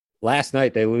last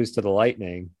night they lose to the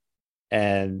Lightning,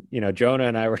 and, you know, Jonah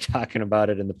and I were talking about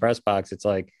it in the press box. It's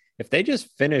like, if they just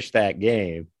finish that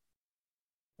game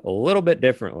a little bit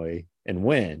differently and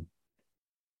win,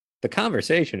 the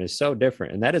conversation is so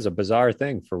different. And that is a bizarre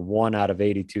thing for 1 out of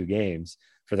 82 games,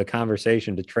 for the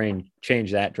conversation to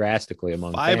change that drastically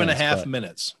among 5.5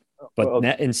 minutes. But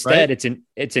instead, right?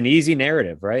 It's an easy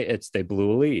narrative, right? It's they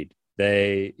blew a lead.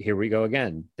 Here we go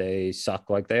again. They suck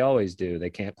like they always do. They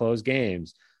can't close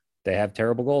games. They have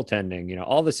terrible goaltending. You know,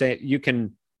 all the same. You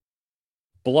can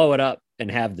blow it up and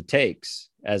have the takes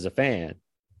as a fan,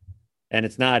 and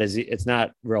it's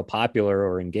not real popular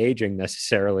or engaging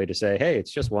necessarily to say, hey,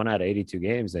 it's just 1 out of 82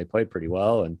 games. They played pretty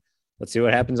well, and let's see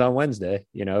what happens on Wednesday.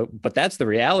 You know, but that's the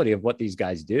reality of what these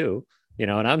guys do. You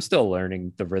know, and I'm still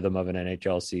learning the rhythm of an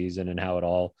NHL season and how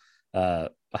all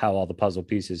the puzzle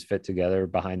pieces fit together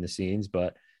behind the scenes.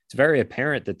 But it's very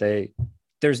apparent that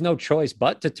there's no choice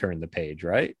but to turn the page,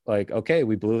 right? Like, okay,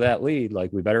 we blew that lead.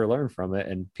 Like, we better learn from it.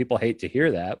 And people hate to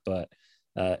hear that, but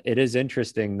it is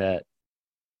interesting that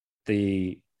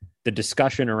the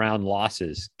discussion around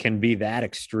losses can be that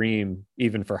extreme,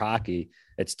 even for hockey.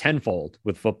 It's tenfold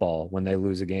with football. When they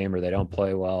lose a game or they don't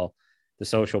play well, the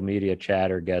social media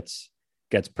chatter gets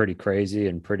pretty crazy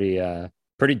and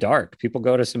pretty dark. People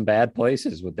go to some bad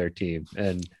places with their team,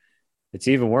 and it's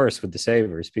even worse with the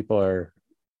Sabres. People are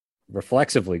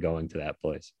reflexively going to that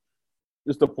place.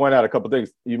 Just to point out a couple of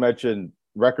things, you mentioned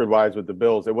record-wise with the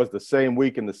Bills. It was the same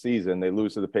week in the season. They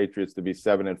lose to the Patriots to be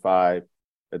 7-5.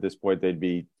 At this point, they'd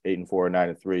be 8-4 or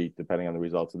 9-3, depending on the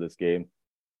results of this game.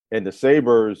 And the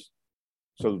Sabres,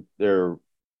 so they're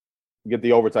get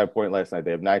the overtime point last night.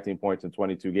 They have 19 points in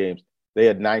 22 games. They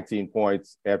had 19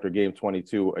 points after game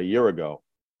 22 a year ago.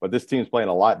 But this team's playing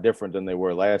a lot different than they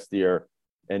were last year.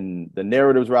 And the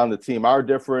narratives around the team are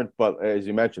different. But as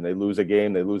you mentioned, they lose a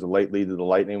game. They lose a late lead to the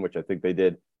Lightning, which I think they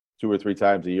did 2 or 3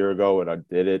 times a year ago. And I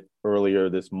did it earlier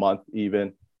this month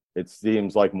even. It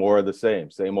seems like more of the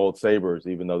same old Sabres,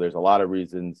 even though there's a lot of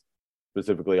reasons,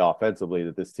 specifically offensively,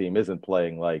 that this team isn't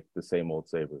playing like the same old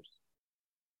Sabres.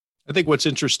 I think what's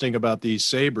interesting about these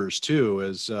Sabres, too,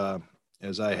 is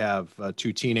as I have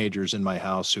 2 teenagers in my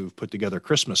house who've put together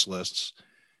Christmas lists,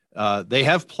 they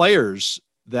have players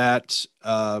that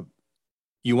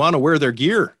you want to wear their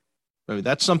gear. I mean,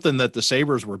 that's something that the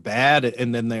Sabres were bad.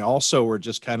 And then they also were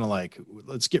just kind of like,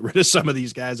 let's get rid of some of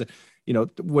these guys. You know,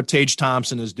 what Tage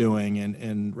Thompson is doing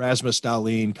and Rasmus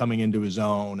Dahlin coming into his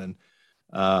own. And,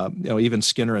 you know, even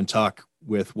Skinner and Tuck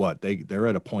with what? They're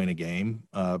at a point a game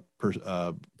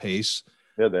per pace.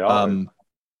 Yeah, they are.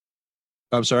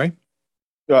 I'm sorry?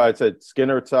 I said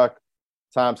Skinner, Tuck,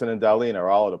 Thompson, and Dahlin are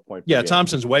all at a point. Yeah,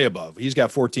 Thompson's way above. He's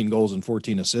got 14 goals and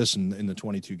 14 assists in the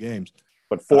 22 games.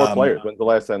 But 4 players. When's the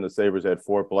last time the Sabres had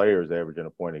 4 players averaging a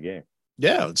point a game?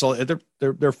 Yeah, so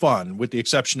they're fun, with the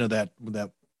exception of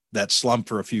that slump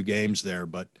for a few games there.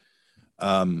 But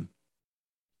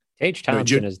Tage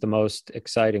Thompson is the most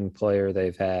exciting player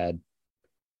they've had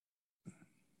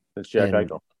since Jack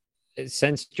Eichel.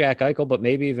 Since Jack Eichel, but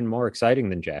maybe even more exciting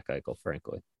than Jack Eichel,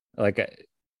 frankly. Like,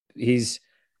 he's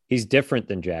different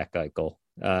than Jack Eichel.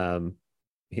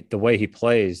 The way he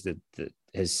plays,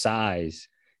 his size.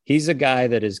 He's a guy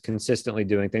that is consistently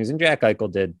doing things, and Jack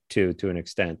Eichel did too, to an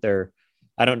extent. Jack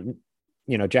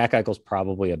Eichel's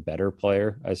probably a better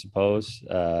player, I suppose.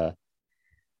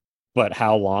 But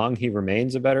how long he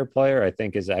remains a better player, I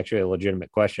think, is actually a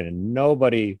legitimate question. And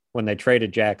nobody, when they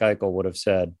traded Jack Eichel, would have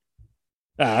said,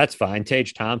 that's fine.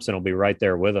 Tage Thompson will be right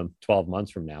there with him 12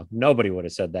 months from now. Nobody would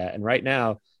have said that. And right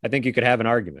now, I think you could have an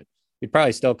argument. You'd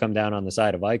probably still come down on the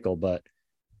side of Eichel, but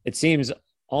it seems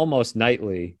almost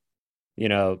nightly, you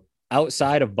know,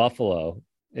 outside of Buffalo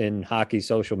in hockey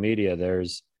social media,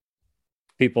 there's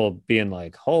people being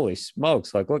like, holy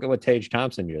smokes, like, look at what Tage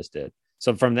Thompson just did.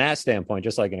 So from that standpoint,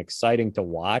 just like an exciting to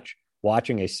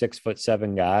watching a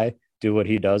 6'7" guy do what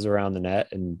he does around the net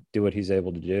and do what he's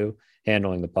able to do,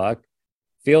 handling the puck,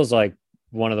 feels like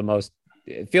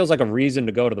it feels like a reason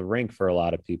to go to the rink for a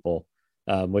lot of people,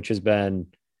 which has been,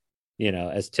 you know,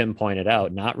 as Tim pointed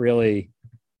out, not really,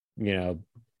 you know,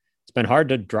 it's been hard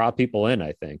to draw people in.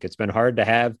 I think it's been hard to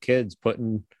have kids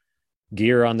putting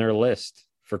gear on their list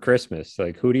for Christmas.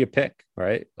 Like, who do you pick?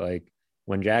 Right. Like,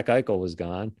 when Jack Eichel was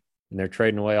gone and they're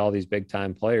trading away all these big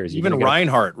time players. Even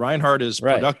Reinhart, as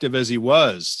productive as he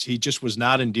was, he just was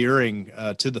not endearing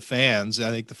to the fans.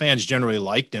 I think the fans generally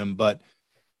liked him, but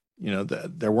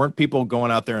there weren't people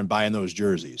going out there and buying those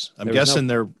jerseys. I'm guessing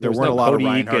there weren't no a lot Cody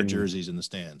of Reinhardt Eakin jerseys in the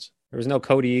stands. There was no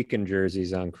Cody Eakin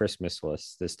jerseys on Christmas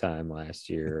lists this time last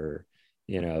year.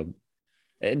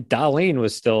 And Dahlin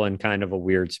was still in kind of a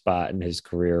weird spot in his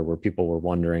career where people were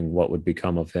wondering what would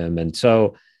become of him. And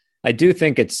so I do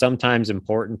think it's sometimes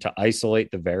important to isolate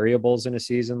the variables in a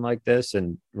season like this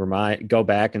and go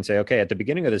back and say, okay, at the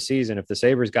beginning of the season, if the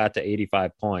Sabres got to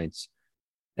 85 points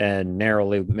and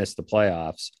narrowly missed the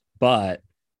playoffs, but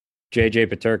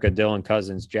JJ Peterka, Dylan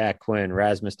Cousins, Jack Quinn,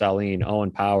 Rasmus Dahlin, Owen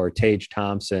Power, Tage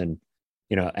Thompson,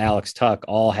 Alex Tuch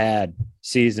all had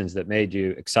seasons that made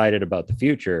you excited about the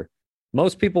future.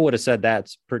 Most people would have said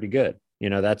that's pretty good.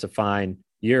 That's a fine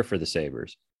year for the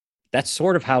Sabres. That's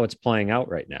sort of how it's playing out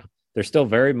right now. They're still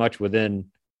very much within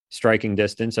striking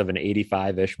distance of an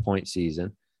 85-ish point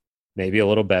season, maybe a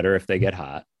little better if they get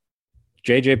hot.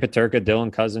 JJ Peterka,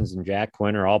 Dylan Cousins, and Jack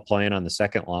Quinn are all playing on the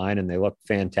second line, and they look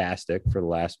fantastic for the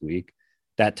last week.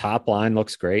 That top line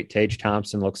looks great. Tage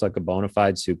Thompson looks like a bona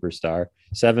fide superstar.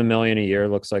 $7 million a year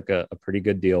looks like a pretty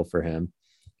good deal for him.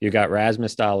 You got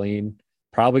Rasmus Dahlin,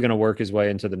 probably going to work his way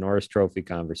into the Norris Trophy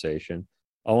conversation.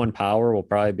 Owen Power will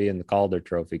probably be in the Calder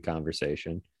Trophy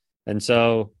conversation. And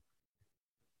so,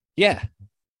 yeah,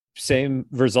 same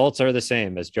results are the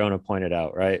same as Jonah pointed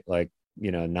out, right?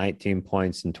 19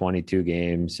 points in 22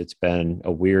 games. It's been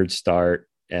a weird start,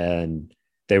 and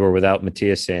they were without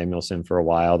Matthias Samuelsson for a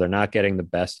while. They're not getting the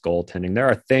best goaltending. There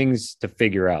are things to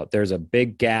figure out. There's a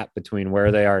big gap between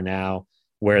where they are now,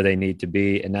 where they need to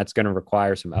be, and that's going to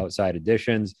require some outside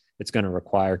additions. It's going to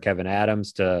require Kevyn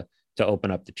Adams to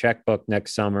open up the checkbook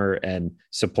next summer and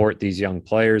support these young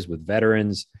players with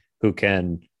veterans who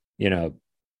can,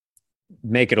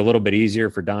 make it a little bit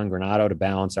easier for Don Granato to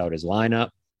balance out his lineup.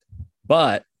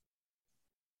 But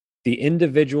the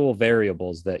individual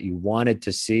variables that you wanted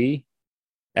to see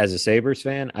as a Sabres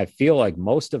fan, I feel like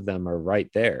most of them are right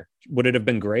there. Would it have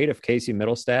been great if Casey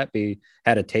Middlestat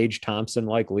had a Tage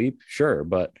Thompson-like leap? Sure,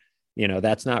 but,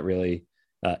 that's not really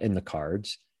in the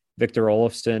cards. Victor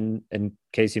Olofsson and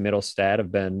Casey Middlestat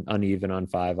have been uneven on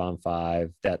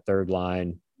 5-on-5. That third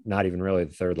line, not even really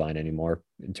the third line anymore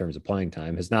in terms of playing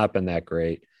time, has not been that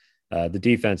great. The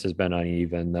defense has been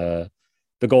uneven. The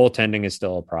goaltending is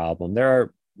still a problem.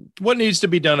 What needs to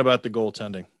be done about the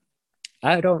goaltending?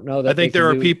 I don't know. I think there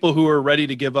are people who are ready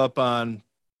to give up on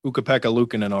Ukko-Pekka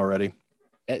Luukkonen already.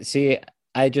 See,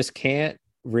 I just can't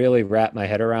really wrap my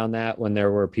head around that when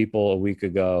there were people a week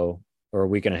ago or a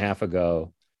week and a half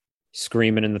ago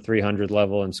screaming in the 300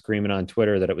 level and screaming on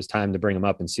Twitter that it was time to bring them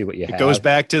up and see what you have. It goes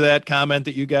back to that comment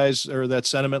that you guys, or that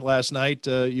sentiment last night,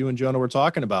 you and Jonah were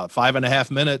talking about.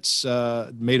 5.5 minutes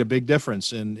made a big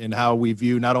difference in how we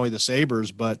view not only the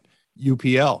Sabres, but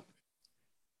UPL.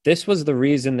 This was the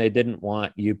reason they didn't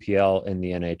want UPL in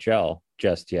the NHL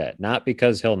just yet. Not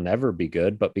because he'll never be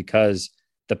good, but because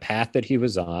the path that he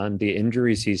was on, the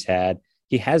injuries he's had,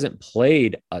 he hasn't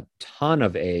played a ton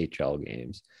of AHL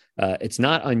games. It's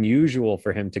not unusual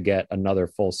for him to get another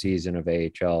full season of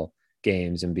AHL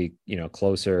games and be,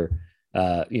 closer.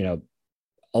 A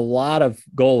lot of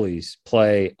goalies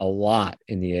play a lot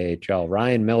in the AHL.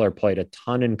 Ryan Miller played a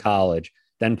ton in college,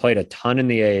 then played a ton in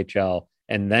the AHL,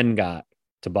 and then got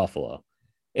to Buffalo.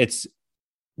 It's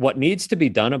what needs to be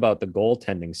done about the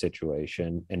goaltending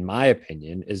situation, in my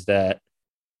opinion, is that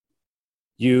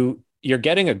you're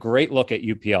getting a great look at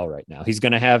UPL right now. He's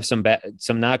going to have some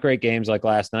not great games like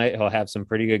last night. He'll have some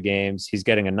pretty good games. He's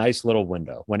getting a nice little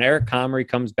window. When Eric Comrie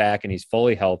comes back and he's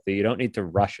fully healthy, you don't need to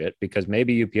rush it because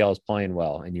maybe UPL is playing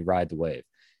well and you ride the wave.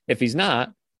 If he's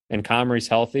not and Comrie's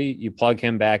healthy, you plug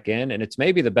him back in, and it's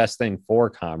maybe the best thing for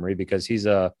Comrie because he's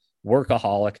a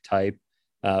workaholic type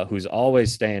who's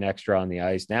always staying extra on the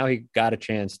ice. Now he got a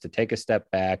chance to take a step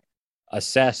back,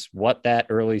 assess what that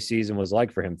early season was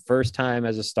like for him. First time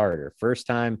as a starter, first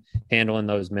time handling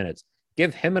those minutes.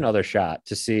 Give him another shot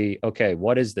to see, okay,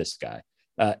 what is this guy?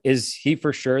 Is he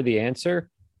for sure the answer?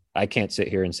 I can't sit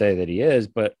here and say that he is,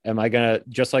 but am I going to,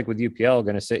 just like with UPL,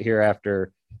 going to sit here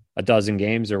after a dozen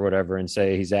games or whatever and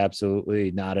say he's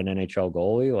absolutely not an NHL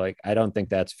goalie? I don't think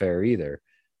that's fair either.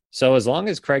 So as long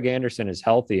as Craig Anderson is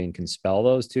healthy and can spell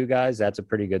those two guys, that's a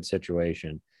pretty good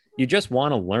situation. You just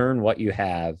want to learn what you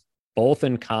have both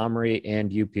in Comrie and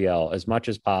UPL as much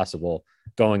as possible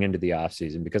going into the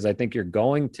offseason, because I think you're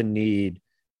going to need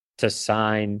to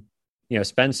spend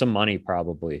some money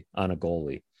probably on a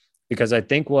goalie, because I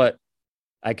think what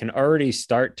I can already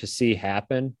start to see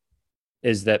happen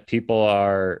is that people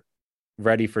are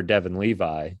ready for Devin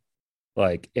Levi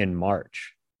in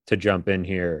March to jump in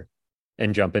here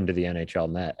and jump into the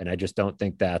NHL net. And I just don't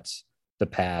think that's the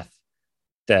path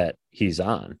that he's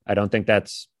on. I don't think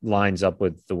that's lines up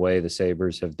with the way the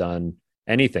Sabres have done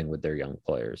anything with their young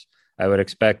players. I would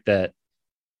expect that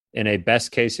in a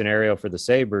best case scenario for the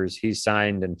Sabres, he's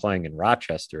signed and playing in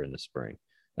Rochester in the spring.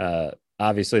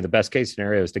 Obviously, the best case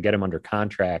scenario is to get him under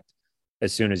contract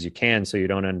as soon as you can, so you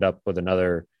don't end up with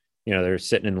another, they're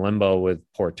sitting in limbo with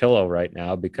Portillo right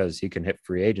now because he can hit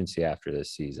free agency after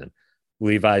this season.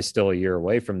 Levi's still a year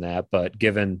away from that, but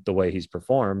given the way he's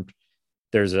performed,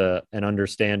 there's an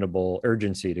understandable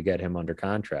urgency to get him under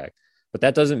contract. But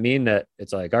that doesn't mean that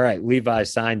it's like, all right, Levi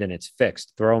signed and it's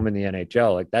fixed, throw him in the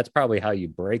NHL. Like, that's probably how you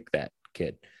break that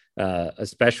kid,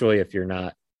 especially if you're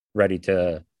not ready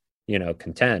to,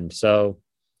 contend. So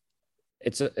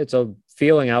it's a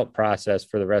feeling out process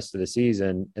for the rest of the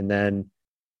season. And then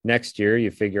next year you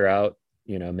figure out,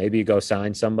 maybe you go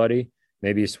sign somebody,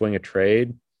 maybe you swing a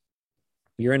trade.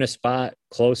 You're in a spot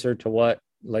closer to what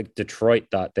like Detroit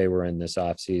thought they were in this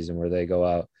offseason, where they go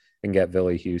out and get Ville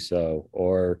Husso,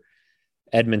 or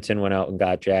Edmonton went out and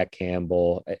got Jack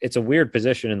Campbell. It's a weird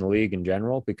position in the league in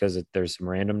general because there's some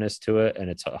randomness to it, and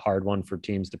it's a hard one for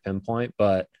teams to pinpoint.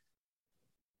 But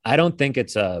I don't think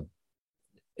it's not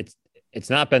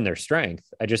been their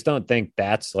strength. I just don't think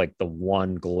that's like the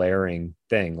one glaring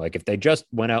thing. Like, if they just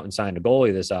went out and signed a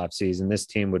goalie this offseason, this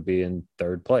team would be in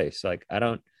third place. Like,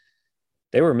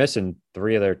 they were missing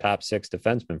 3 of their top 6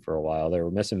 defensemen for a while. They were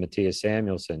missing Matthias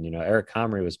Samuelsson. Eric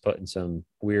Comrie was put in some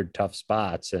weird, tough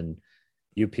spots, and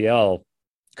UPL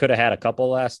could have had a couple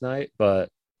last night, but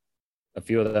a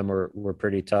few of them were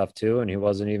pretty tough too. And he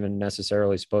wasn't even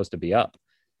necessarily supposed to be up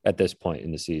at this point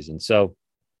in the season. So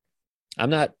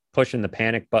I'm not pushing the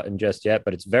panic button just yet,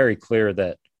 but it's very clear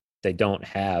that they don't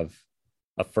have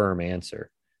a firm answer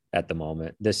at the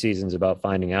moment. This season's about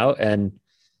finding out. And,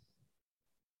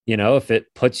 if it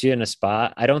puts you in a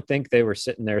spot, I don't think they were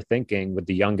sitting there thinking with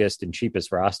the youngest and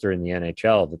cheapest roster in the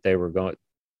NHL that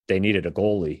they needed a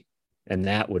goalie, and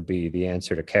that would be the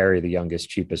answer to carry the youngest,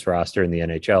 cheapest roster in the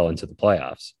NHL into the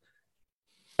playoffs.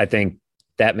 I think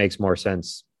that makes more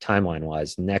sense timeline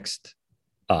wise next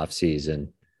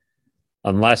offseason,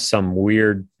 unless some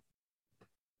weird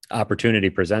opportunity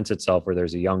presents itself where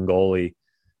there's a young goalie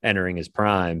entering his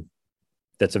prime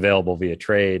that's available via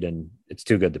trade and it's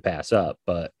too good to pass up.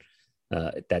 But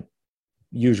that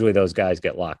usually those guys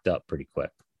get locked up pretty quick.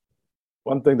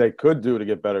 One thing they could do to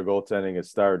get better goaltending is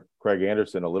start Craig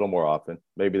Anderson a little more often.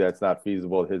 Maybe that's not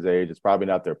feasible at his age. It's probably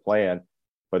not their plan,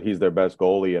 but he's their best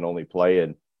goalie and only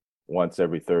playing once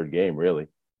every third game, really.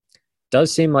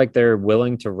 Does seem like they're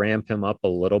willing to ramp him up a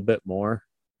little bit more,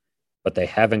 but they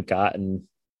haven't gotten,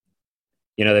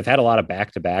 they've had a lot of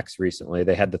back-to-backs recently.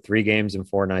 They had the 3 games in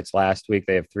 4 nights last week.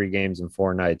 They have 3 games in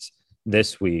 4 nights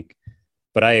this week.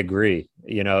 But I agree,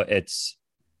 it's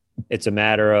a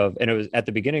matter of, and it was at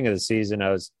the beginning of the season,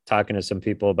 I was talking to some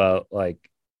people about, like,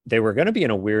 they were going to be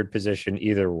in a weird position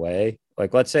either way.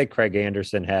 Like, let's say Craig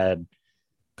Anderson had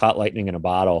caught lightning in a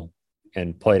bottle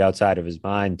and played outside of his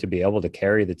mind to be able to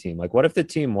carry the team. Like, what if the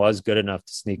team was good enough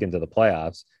to sneak into the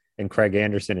playoffs and Craig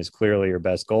Anderson is clearly your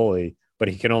best goalie, but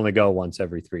he can only go once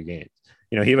every 3 games?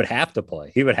 He would have to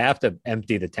play. He would have to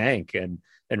empty the tank and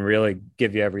really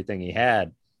give you everything he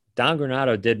had. Don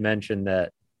Granato did mention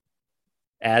that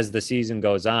as the season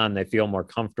goes on, they feel more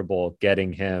comfortable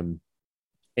getting him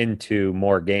into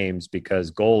more games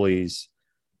because goalies,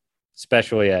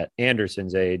 especially at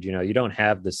Anderson's age, you don't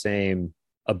have the same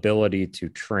ability to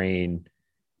train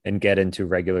and get into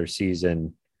regular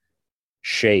season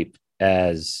shape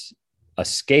as a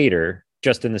skater,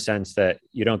 just in the sense that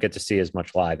you don't get to see as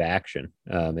much live action.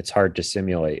 It's hard to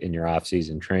simulate in your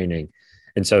off-season training.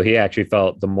 And so he actually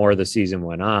felt the more the season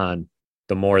went on,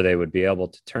 the more they would be able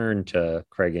to turn to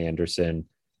Craig Anderson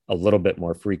a little bit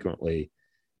more frequently.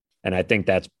 And I think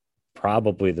that's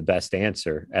probably the best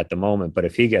answer at the moment. But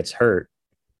if he gets hurt,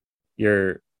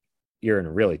 you're in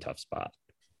a really tough spot.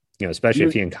 Especially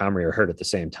if he and Comrie are hurt at the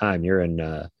same time, you're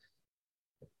in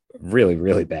really,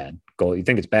 really bad goal. You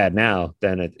think it's bad now,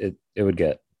 then it would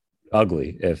get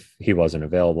ugly if he wasn't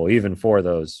available, even for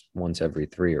those once every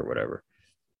 3 or whatever.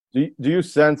 Do you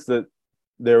sense that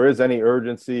there is any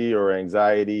urgency or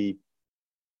anxiety,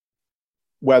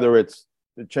 whether it's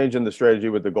changing the strategy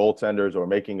with the goaltenders or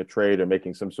making a trade or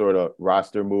making some sort of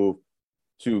roster move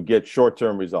to get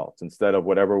short-term results instead of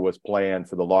whatever was planned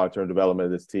for the long-term development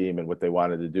of this team and what they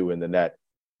wanted to do in the net?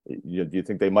 Do you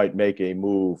think they might make a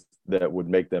move that would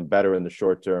make them better in the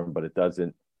short term, but it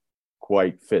doesn't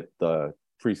quite fit the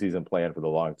preseason plan for the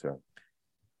long term?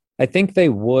 I think they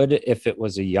would if it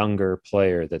was a younger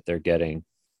player that they're getting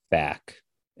back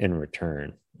in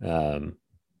return.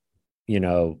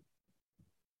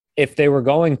 If they were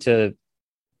going to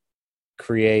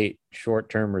create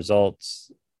short-term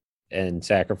results and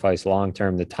sacrifice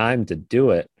long-term, the time to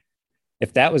do it,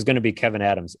 if that was going to be Kevin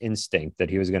Adams' instinct that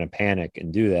he was going to panic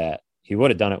and do that, he would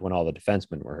have done it when all the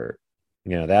defensemen were hurt.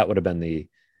 That would have been the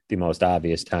most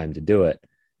obvious time to do it.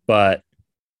 But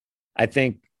I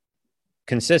think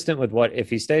if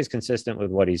he stays consistent with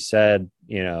what he said,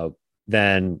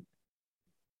 then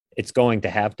it's going to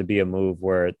have to be a move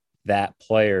where that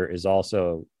player is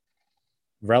also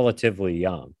relatively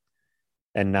young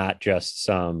and not just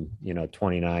some,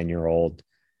 29-year-old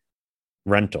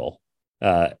rental,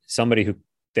 somebody who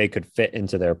they could fit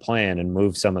into their plan and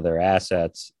move some of their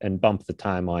assets and bump the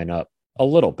timeline up a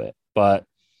little bit. But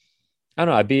I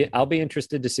don't know. I'll be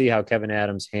interested to see how Kevin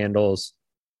Adams handles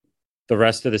the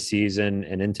rest of the season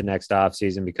and into next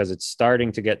offseason, because it's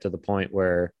starting to get to the point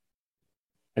where,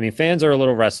 fans are a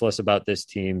little restless about this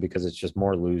team because it's just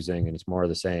more losing and it's more of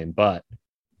the same. But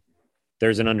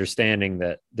there's an understanding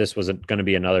that this was going to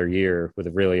be another year with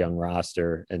a really young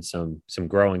roster and some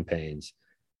growing pains.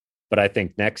 But I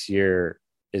think next year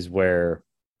is where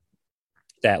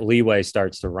that leeway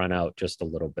starts to run out just a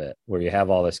little bit, where you have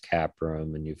all this cap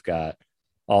room and you've got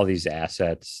all these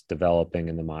assets developing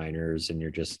in the minors, and you're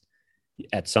just,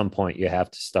 at some point you have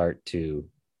to start to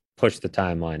push the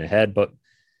timeline ahead. But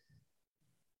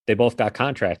they both got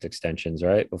contract extensions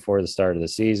right before the start of the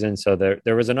season. So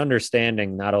there was an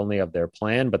understanding not only of their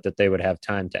plan, but that they would have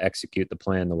time to execute the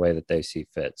plan the way that they see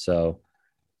fit. So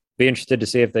be interested to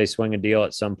see if they swing a deal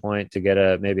at some point to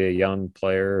get maybe a young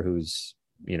player who's,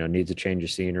 needs a change of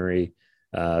scenery.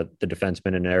 The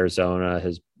defenseman in Arizona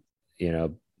has,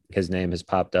 his name has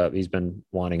popped up. He's been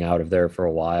wanting out of there for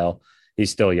a while. He's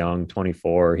still young,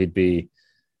 24. He'd be,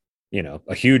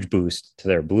 a huge boost to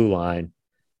their blue line.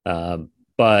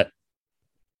 But,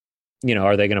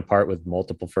 are they going to part with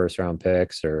multiple first-round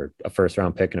picks or a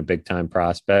first-round pick and a big-time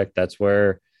prospect? That's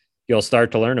where you'll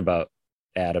start to learn about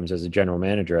Adams as a general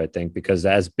manager, I think, because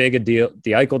as big a deal,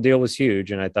 the Eichel deal was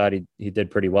huge, and I thought he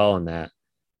did pretty well in that.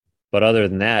 But other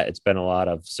than that, it's been a lot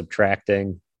of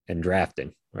subtracting and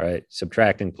drafting, right?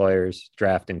 Subtracting players,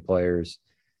 drafting players,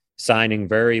 signing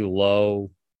very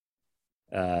low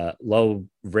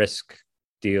risk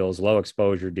deals, low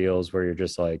exposure deals where you're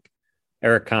just like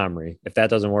Eric Comrie. If that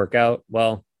doesn't work out,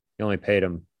 well, you only paid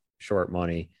him short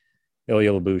money.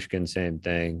 Ilya Lyubushkin, same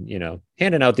thing,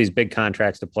 handing out these big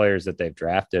contracts to players that they've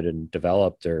drafted and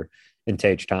developed, or in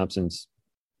Tage Thompson's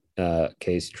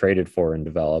case, traded for and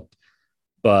developed,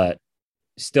 but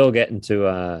still getting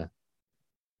to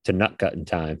nut cutting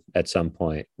time at some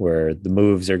point where the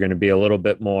moves are going to be a little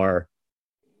bit more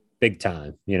big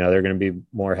time. They're going to be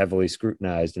more heavily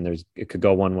scrutinized, and it could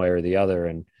go one way or the other.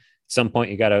 And at some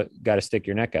point you got to stick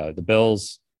your neck out. The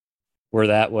Bills were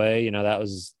that way. That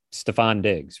was Stephon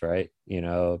Diggs, right?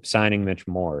 Signing Mitch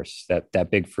Morse,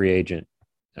 that big free agent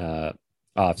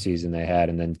offseason they had,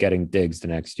 and then getting Diggs the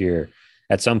next year.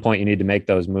 At some point you need to make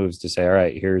those moves to say, all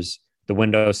right, here's the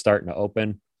window starting to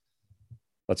open.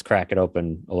 Let's crack it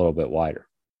open a little bit wider.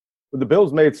 But the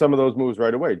Bills made some of those moves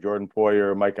right away. Jordan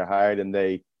Poyer, Micah Hyde, and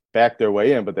they backed their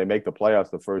way in, but they make the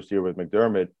playoffs the first year with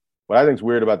McDermott. What I think is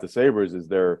weird about the Sabres is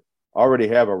they already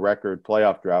have a record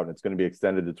playoff drought, and it's going to be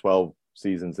extended to 12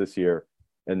 seasons this year.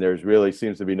 And there's really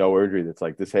seems to be no urgency that's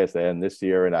like, this has to end this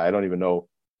year. And I don't even know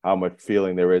how much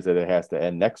feeling there is that it has to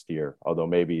end next year, although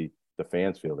maybe the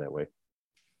fans feel that way.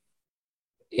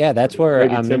 Yeah, that's where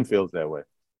maybe Tim feels that way.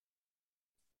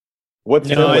 I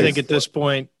think at this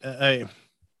point, the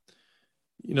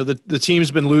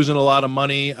team's been losing a lot of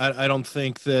money. I don't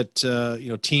think that,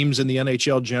 teams in the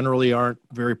NHL generally aren't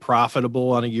very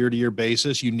profitable on a year-to-year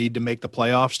basis. You need to make the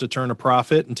playoffs to turn a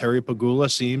profit. And Terry Pegula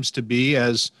seems to be,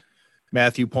 as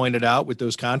Matthew pointed out, with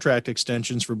those contract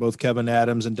extensions for both Kevin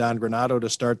Adams and Don Granato to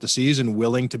start the season,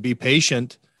 willing to be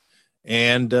patient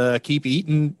and keep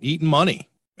eating money.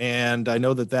 And I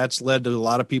know that that's led to a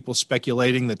lot of people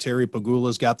speculating that Terry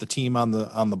Pegula's got the team on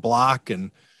the block. And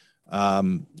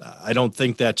I don't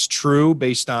think that's true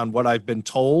based on what I've been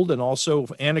told. And also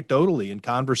anecdotally in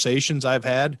conversations I've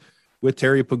had with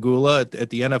Terry Pegula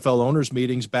at the NFL owners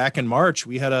meetings back in March,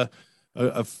 we had a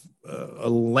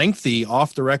lengthy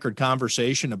off the record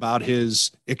conversation about his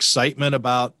excitement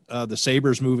about the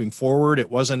Sabres moving forward.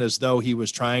 It wasn't as though he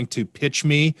was trying to pitch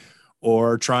me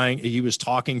or he was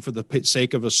talking for the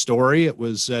sake of a story. It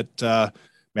was that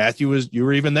Matthew, you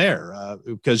were even there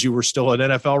because you were still an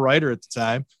NFL writer at the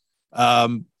time.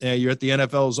 You're at the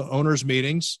NFL's owners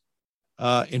meetings.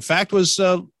 In fact,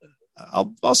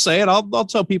 I'll say it. I'll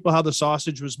tell people how the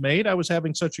sausage was made. I was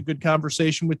having such a good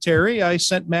conversation with Terry. I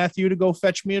sent Matthew to go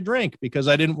fetch me a drink because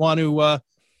I didn't want to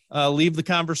leave the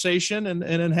conversation and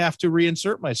then have to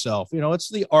reinsert myself. It's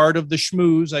the art of the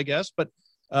schmooze, I guess. But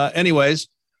anyways,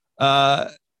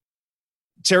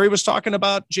 Terry was talking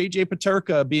about JJ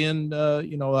Peterka being,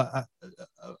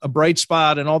 a bright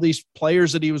spot and all these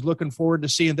players that he was looking forward to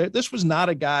seeing. This was not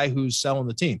a guy who's selling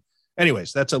the team.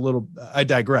 Anyways, I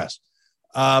digress.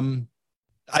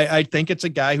 I think it's a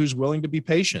guy who's willing to be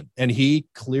patient, and he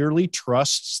clearly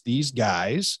trusts these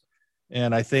guys.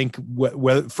 And I think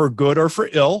whether for good or for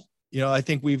ill, I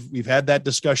think we've had that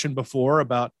discussion before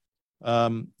about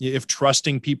if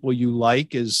trusting people you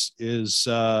like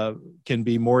can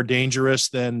be more dangerous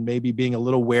than maybe being a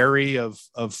little wary of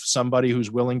somebody who's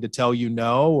willing to tell you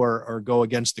no or go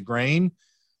against the grain.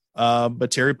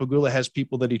 But Terry Pegula has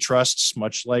people that he trusts,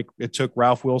 much like it took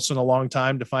Ralph Wilson a long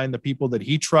time to find the people that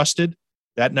he trusted.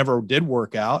 That never did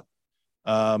work out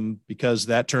because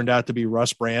that turned out to be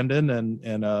Russ Brandon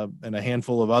and a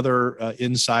handful of other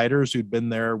insiders who'd been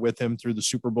there with him through the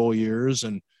Super Bowl years.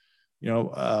 And,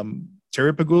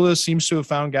 Terry Pegula seems to have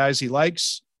found guys he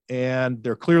likes, and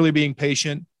they're clearly being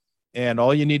patient. And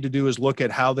all you need to do is look at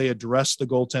how they address the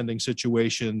goaltending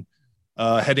situation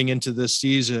heading into this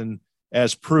season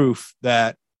as proof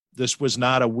that this was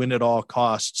not a win at all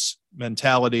costs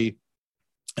mentality.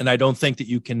 And I don't think that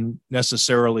you can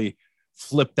necessarily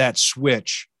flip that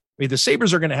switch. I mean, the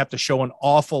Sabres are going to have to show an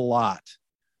awful lot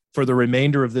for the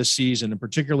remainder of this season, and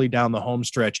particularly down the home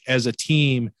stretch, as a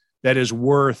team that is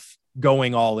worth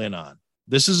going all in on.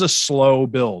 This is a slow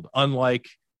build, unlike,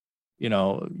 again,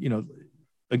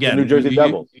 the New Jersey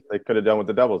Devils. They could have done what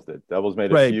the Devils did. Devils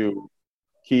made a few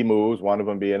key moves, one of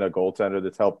them being a goaltender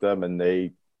that's helped them, and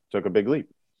they took a big leap.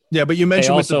 Yeah, but you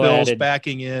mentioned with the Bills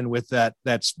backing in with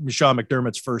that's Sean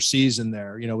McDermott's first season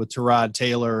there, with Tyrod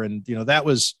Taylor, and that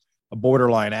was a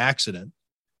borderline accident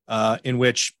in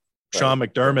which Sean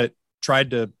McDermott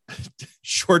tried to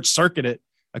short circuit it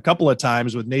a couple of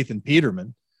times with Nathan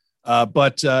Peterman.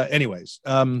 Anyways,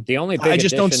 the only big I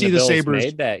just don't see the Sabres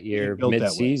made that year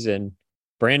mid-season.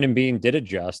 Brandon Beane did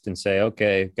adjust and say,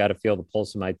 okay, got to feel the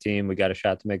pulse of my team. We got a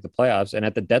shot to make the playoffs. And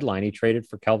at the deadline, he traded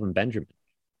for Kelvin Benjamin.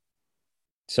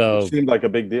 So it seemed like a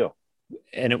big deal.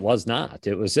 And it was not.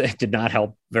 It did not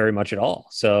help very much at all.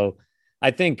 So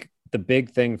I think the big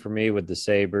thing for me with the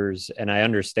Sabres, and I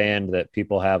understand that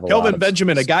people have Kelvin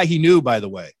Benjamin, a guy he knew, by the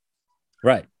way.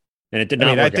 Right. And it did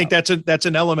not. I think that's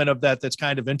an element of that's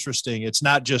kind of interesting. It's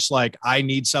not just like, I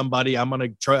need somebody, I'm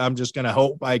just going to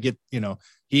hope I get,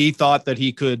 he thought that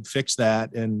he could fix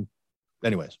that. And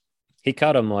anyways, he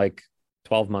cut him like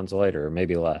 12 months later, or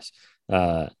maybe less.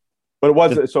 But it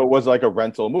was like a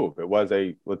rental move. It was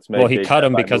he cut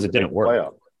him because it didn't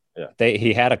work. Yeah.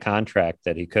 He had a contract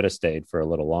that he could have stayed for a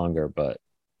little longer, but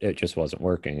it just wasn't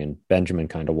working. And Benjamin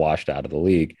kind of washed out of the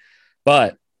league,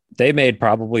 but they made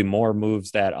probably more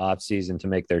moves that offseason to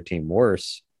make their team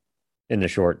worse in the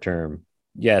short term.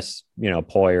 Yes,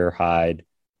 Poyer, Hyde,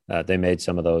 they made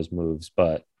some of those moves,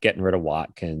 but getting rid of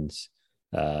Watkins,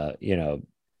 getting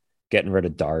rid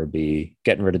of Darby,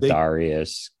 getting rid of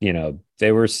Darius,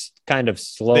 they were kind of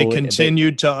slow. They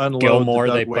continued to unload Gilmore.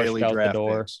 The they pushed out the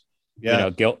door. Picks. Yeah,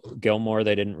 Gilmore,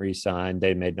 they didn't re-sign.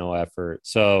 They made no effort.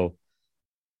 So,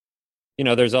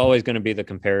 there's always going to be the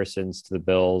comparisons to the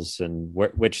Bills and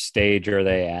which stage are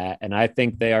they at. And I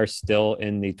think they are still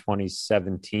in the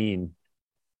 2017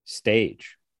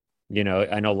 stage.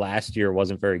 I know last year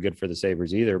wasn't very good for the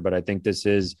Sabres either, but I think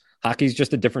hockey's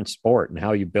just a different sport, and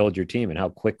how you build your team and how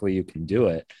quickly you can do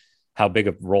it, how big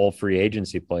a role free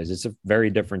agency plays. It's a very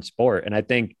different sport. And I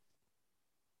think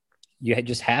you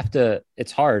just have to,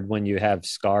 it's hard when you have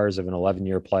scars of an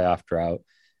 11-year playoff drought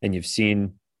and you've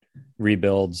seen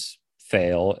rebuilds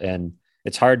fail, and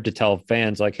it's hard to tell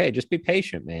fans like, hey, just be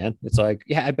patient, man. It's like,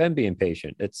 yeah, I've been being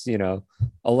patient. It's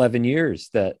 11 years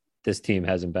that this team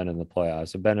hasn't been in the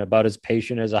playoffs. I've been about as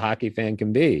patient as a hockey fan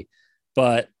can be,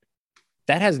 but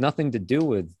that has nothing to do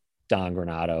with Don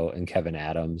Granato and Kevin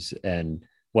Adams and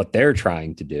what they're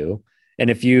trying to do. And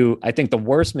I think the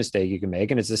worst mistake you can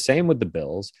make, and it's the same with the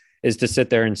Bills, is to sit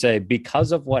there and say,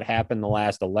 because of what happened the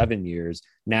last 11 years,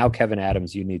 now Kevin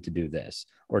Adams, you need to do this,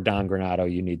 or Don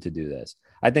Granato, you need to do this.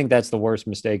 I think that's the worst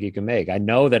mistake you can make. I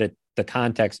know that the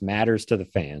context matters to the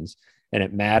fans, and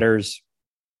it matters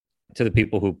to the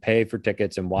people who pay for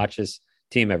tickets and watch this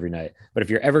team every night. But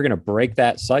if you're ever going to break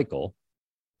that cycle,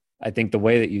 I think the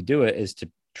way that you do it is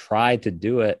to try to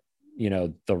do it,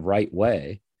 the right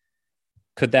way.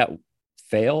 Could that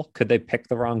fail? Could they pick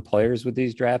the wrong players with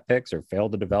these draft picks or fail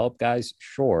to develop guys?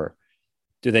 Sure.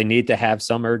 Do they need to have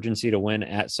some urgency to win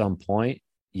at some point?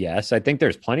 Yes. I think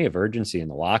there's plenty of urgency in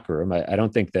the locker room. I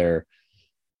don't think they're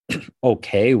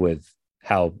okay with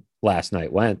how last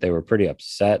night went. They were pretty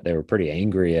upset. They were pretty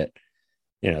angry at,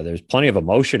 there's plenty of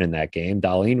emotion in that game.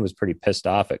 Dahlin was pretty pissed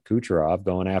off at Kucherov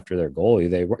going after their goalie.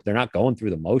 They're not going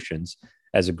through the motions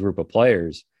as a group of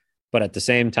players, but at the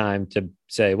same time to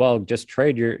say, well, just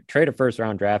trade a first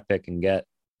round draft pick and get,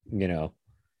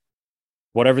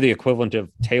 whatever the equivalent of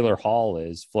Taylor Hall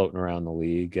is floating around the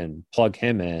league and plug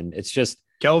him in. It's just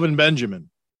Kelvin Benjamin,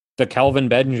 the Kelvin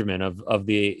Benjamin of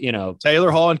the,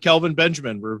 Taylor Hall and Kelvin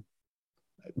Benjamin were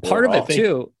part of it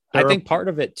too. I think part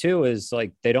of it too is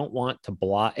like they don't want to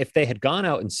block. If they had gone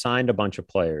out and signed a bunch of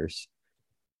players,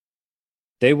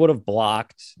 they would have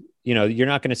blocked. You're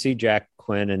not going to see Jack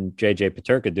Quinn and JJ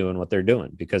Peterka doing what they're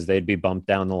doing because they'd be bumped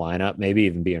down the lineup, maybe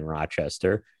even be in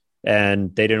Rochester,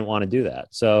 and they didn't want to do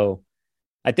that. So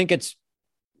I think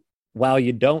while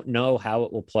you don't know how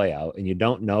it will play out and you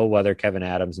don't know whether Kevyn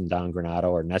Adams and Don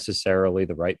Granato are necessarily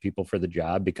the right people for the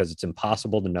job because it's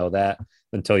impossible to know that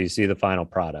until you see the final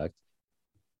product.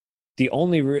 The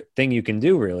only thing you can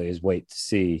do really is wait to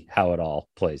see how it all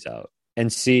plays out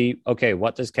and see, okay,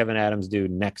 what does Kevyn Adams do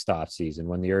next offseason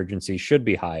when the urgency should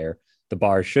be higher, the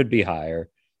bar should be higher,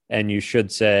 and you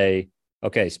should say,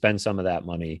 okay, spend some of that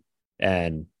money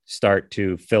and start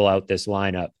to fill out this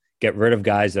lineup, get rid of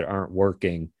guys that aren't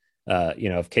working.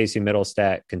 If Casey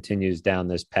Middlestat continues down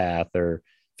this path or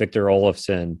Victor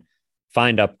Olofsson,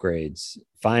 find upgrades,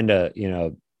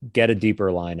 get a deeper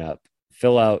lineup,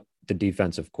 fill out the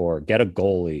defensive core, get a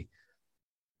goalie.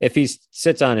 If he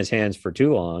sits on his hands for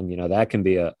too long, that can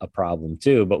be a problem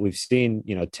too. But we've seen,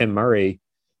 Tim Murray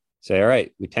say, all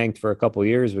right, we tanked for a couple of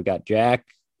years. We got Jack.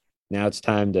 Now it's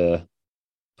time to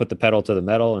put the pedal to the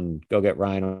metal and go get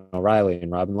Ryan O'Reilly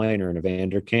and Robin Lehner and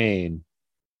Evander Kane.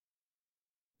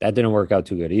 That didn't work out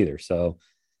too good either. So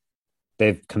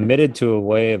they've committed to a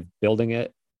way of building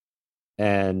it.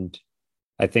 And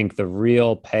I think the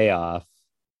real payoff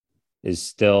is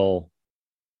still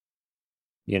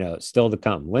to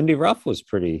come. Lindy Ruff was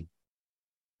pretty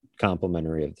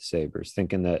complimentary of the Sabres,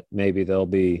 thinking that maybe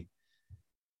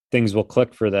things will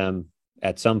click for them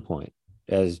at some point.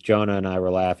 As Jonah and I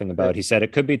were laughing about, he said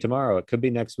it could be tomorrow, it could be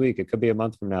next week, it could be a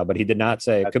month from now, but he did not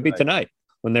say it could be tonight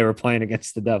when they were playing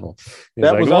against the Devil.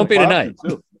 That was it won't be tonight.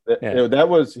 Too.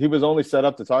 He was only set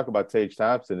up to talk about Tage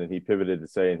Thompson, and he pivoted to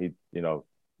saying he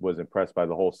was impressed by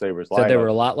the whole Sabres lineup. So they were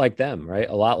a lot like them, right?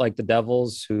 A lot like the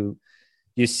Devils, who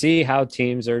you see how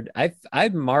teams are. I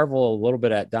marvel a little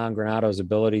bit at Don Granato's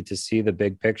ability to see the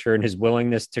big picture and his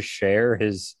willingness to share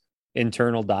his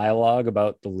internal dialogue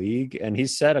about the league. And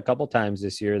he's said a couple times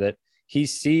this year that he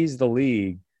sees the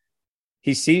league.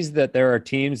 He sees that there are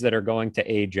teams that are going to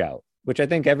age out, which I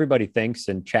think everybody thinks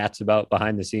and chats about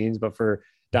behind the scenes. But for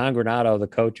Don Granato, the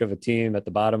coach of a team at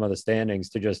the bottom of the standings,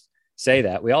 to just say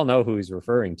that, we all know who he's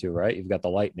referring to, right? You've got the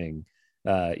Lightning.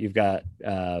 You've got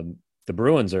the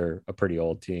Bruins are a pretty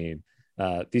old team.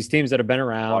 These teams that have been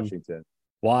around,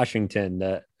 Washington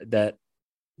that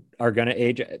are going to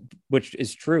age, which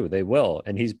is true. They will.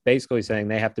 And he's basically saying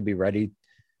they have to be ready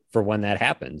for when that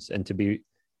happens and to be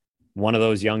one of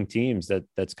those young teams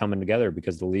that's coming together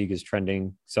because the league is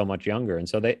trending so much younger. And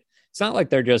so it's not like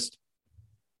they're just,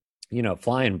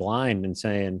 flying blind and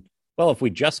saying, well, if we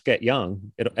just get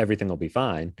young, everything will be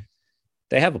fine.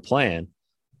 They have a plan.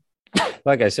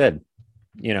 Like I said,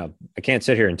 I can't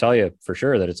sit here and tell you for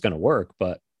sure that it's going to work,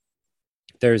 but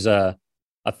there's a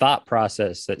thought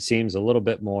process that seems a little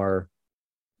bit more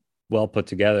well put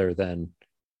together than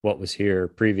what was here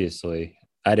previously.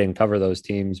 I didn't cover those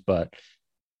teams, but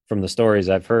from the stories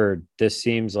I've heard, this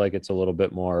seems like it's a little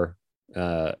bit more,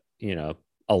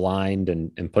 aligned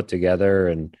and put together,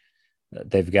 and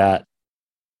they've got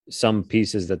some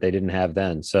pieces that they didn't have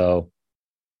then. So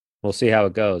we'll see how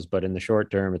it goes. But in the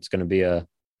short term, it's going to be a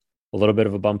little bit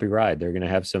of a bumpy ride. They're going to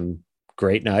have some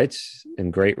great nights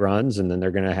and great runs, and then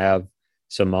they're going to have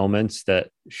some moments that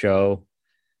show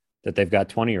that they've got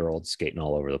 20-year-olds skating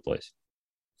all over the place.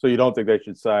 So you don't think they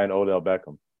should sign Odell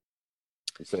Beckham?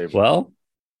 Well,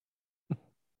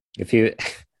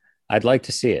 I'd like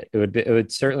to see it. It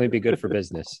would certainly be good for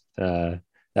business.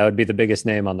 That would be the biggest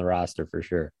name on the roster for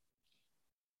sure.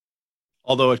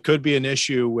 Although it could be an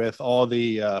issue with all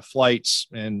the flights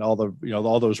and all the,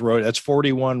 all those road. That's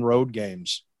 41 road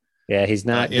games. Yeah, he's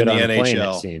not good in the on NHL. Plane,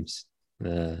 it seems.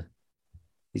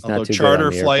 He's although not too charter good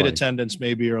on the flight airplane. attendants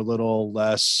maybe are a little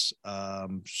less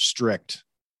strict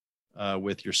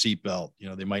with your seatbelt.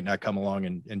 They might not come along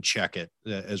and check it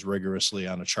as rigorously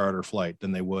on a charter flight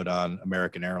than they would on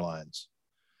American Airlines.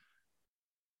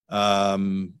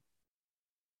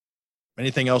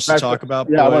 Anything else to talk about?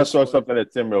 Yeah, boys? I want to throw something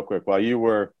at Tim real quick. While you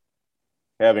were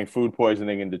having food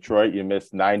poisoning in Detroit, you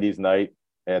missed 90s night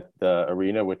at the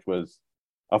arena, which was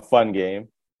a fun game.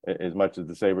 As much as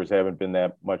the Sabres haven't been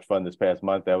that much fun this past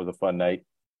month, that was a fun night.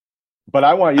 But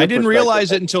I didn't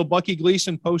realize it until Bucky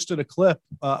Gleason posted a clip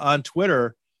on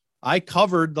Twitter. I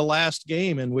covered the last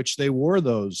game in which they wore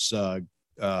those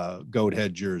goat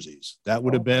head jerseys. That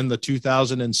would have been the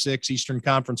 2006 Eastern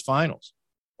Conference Finals.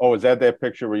 Oh, is that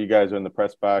picture where you guys are in the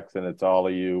press box and it's all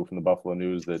of you from the Buffalo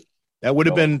News? That would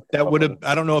have been,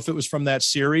 I don't know if it was from that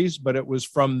series, but it was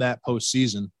from that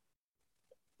postseason.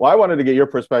 Well, I wanted to get your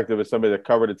perspective as somebody that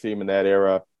covered a team in that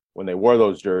era when they wore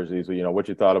those jerseys, what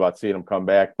you thought about seeing them come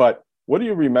back. But what do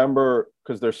you remember?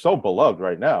 Because they're so beloved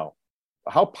right now.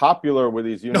 How popular were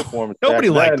these uniforms? Nobody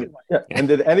liked it. Yeah. And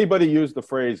did anybody use the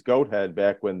phrase goat head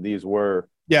back when these were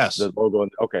the logo?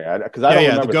 Okay. Because I don't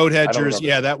remember. The goat head jersey.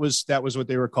 Yeah, that was what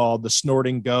they were called, the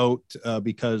snorting goat,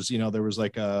 because, there was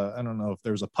like I don't know if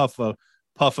there was a puff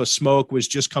of smoke was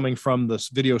just coming from the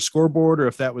video scoreboard or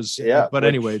if that was, but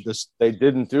anyway, they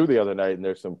didn't do the other night. And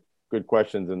there's some good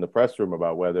questions in the press room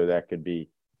about whether that could be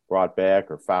brought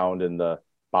back or found in the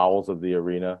bowels of the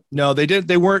arena. No, they did.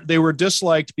 They were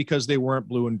disliked because they weren't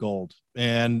blue and gold.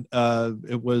 And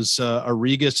it was a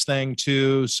Rigas thing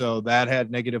too. So that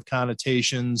had negative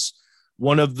connotations.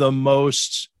 One of the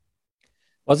most,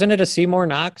 wasn't it a Seymour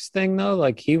Knox thing though?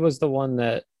 Like he was the one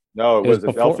that, no, it was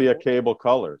Adelphia Cable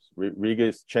colors.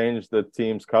 Rigas changed the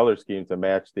team's color scheme to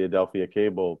match the Adelphia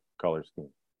Cable color scheme.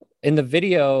 In the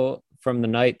video from the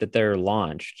night that they're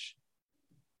launched,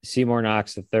 Seymour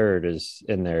Knox III is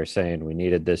in there saying we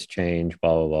needed this change,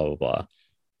 blah, blah, blah, blah, blah.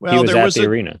 Well, he was at the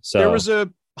arena. So there was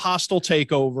a hostile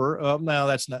takeover. No,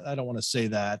 that's not, I don't want to say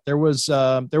that. There was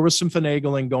some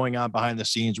finagling going on behind the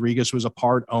scenes. Rigas was a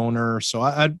part owner. So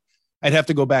I'd have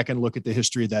to go back and look at the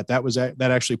history of that.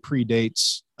 That actually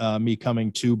predates me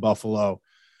coming to Buffalo.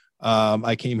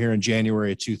 I came here in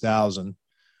January of 2000.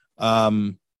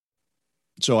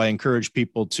 So I encourage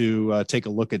people to take a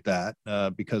look at that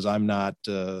because I'm not,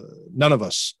 none of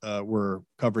us were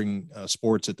covering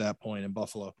sports at that point in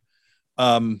Buffalo.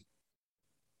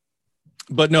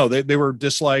 But no, they were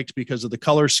disliked because of the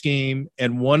color scheme.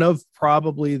 And one of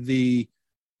probably the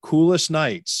coolest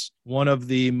nights, one of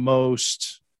the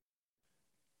most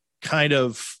kind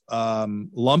of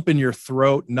lump in your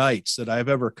throat nights that I've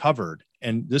ever covered.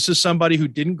 And this is somebody who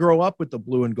didn't grow up with the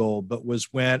blue and gold, but was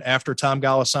when after Tom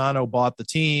Golisano bought the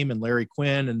team and Larry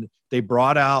Quinn, and they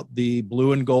brought out the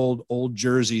blue and gold old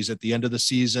jerseys at the end of the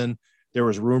season. There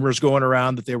was rumors going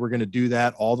around that they were going to do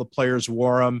that. All the players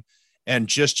wore them, and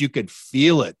just you could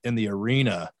feel it in the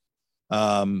arena.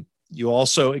 You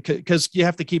also, because you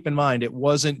have to keep in mind, it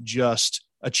wasn't just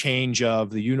a change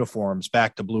of the uniforms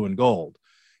back to blue and gold.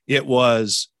 It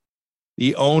was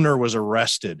the owner was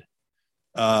arrested.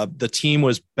 The team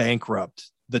was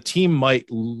bankrupt. The team might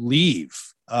leave.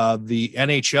 The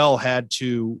NHL had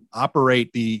to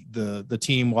operate the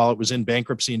team while it was in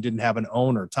bankruptcy and didn't have an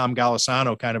owner. Tom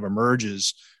Golisano kind of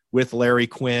emerges with Larry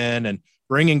Quinn and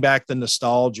bringing back the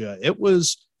nostalgia. It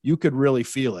was, you could really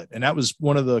feel it. And that was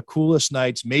one of the coolest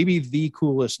nights, maybe the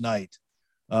coolest night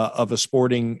of a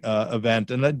sporting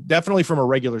event. And definitely from a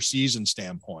regular season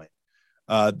standpoint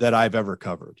that I've ever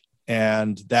covered.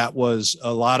 And that was,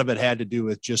 a lot of it had to do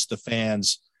with just the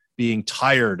fans being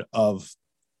tired of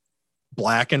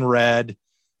black and red,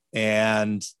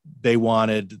 and they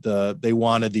wanted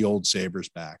the old Sabres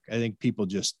back. I think people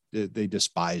just, they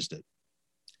despised it.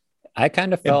 I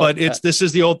kind of felt, but this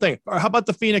is the old thing. Or how about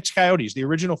the Phoenix Coyotes, the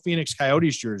original Phoenix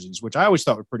Coyotes jerseys, which I always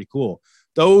thought were pretty cool.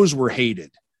 Those were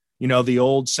hated, the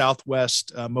old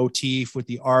Southwest motif with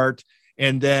the art.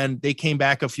 And then they came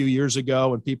back a few years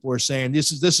ago and people were saying,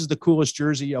 this is the coolest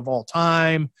jersey of all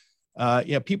time.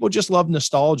 People just love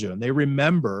nostalgia, and they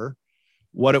remember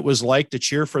what it was like to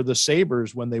cheer for the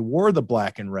Sabres when they wore the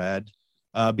black and red,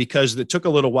 because it took a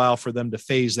little while for them to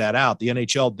phase that out. The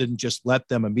NHL didn't just let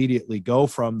them immediately go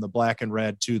from the black and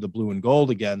red to the blue and gold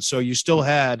again. So you still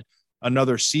had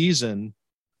another season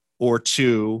or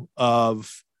two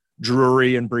of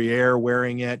Drury and Briere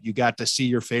wearing it. You got to see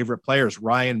your favorite players,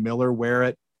 Ryan Miller, wear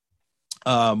it.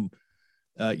 The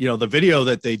video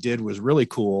that they did was really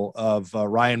cool of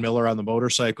Ryan Miller on the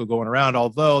motorcycle going around.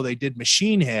 Although they did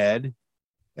Machine Head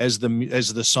as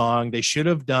the song, they should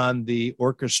have done the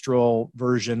orchestral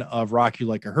version of Rock You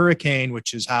Like a Hurricane,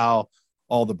 which is how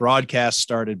all the broadcasts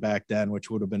started back then, which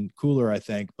would have been cooler, I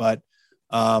think. But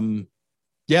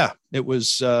it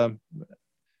was.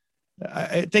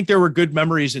 I think there were good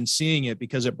memories in seeing it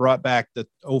because it brought back the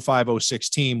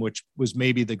 05-06 team, which was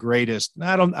maybe the greatest.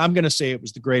 I'm going to say it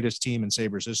was the greatest team in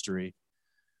Sabres history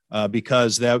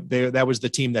because that was the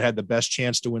team that had the best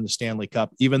chance to win the Stanley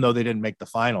Cup, even though they didn't make the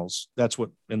finals.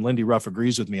 And Lindy Ruff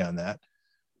agrees with me on that.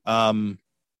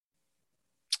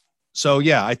 So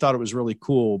yeah, I thought it was really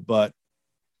cool, but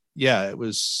yeah, it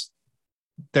was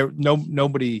there.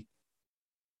 Nobody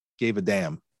gave a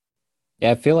damn.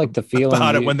 Yeah, I feel like the feeling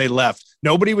about it when they left.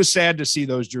 Nobody was sad to see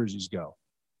those jerseys go.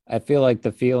 I feel like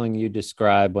the feeling you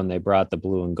described when they brought the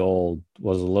blue and gold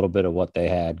was a little bit of what they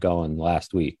had going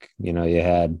last week. You know, you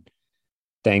had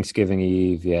Thanksgiving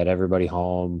Eve, you had everybody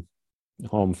home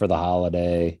for the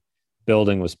holiday,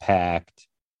 building was packed,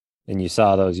 and you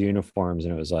saw those uniforms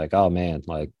and it was like, oh man,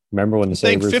 like remember when the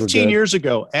Sabres 15 years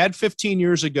ago, add 15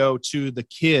 years ago to the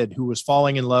kid who was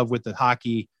falling in love with the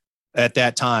hockey at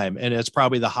that time, and it's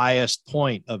probably the highest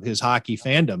point of his hockey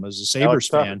fandom as a Sabres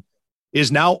fan,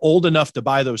 is now old enough to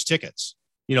buy those tickets.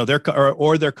 You know,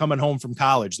 they're coming home from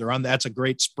college. They're on. That's a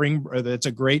great that's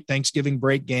a great Thanksgiving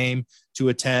break game to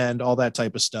attend. All that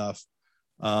type of stuff.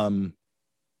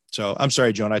 So I'm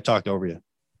sorry, Joan, I talked over you.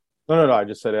 No. I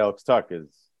just said Alex Tuch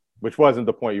which wasn't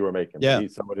the point you were making. Yeah,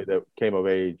 he's somebody that came of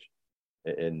age,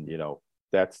 and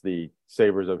that's the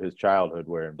Sabres of his childhood.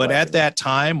 But at that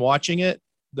time, watching it,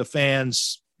 the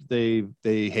fans they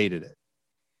hated it.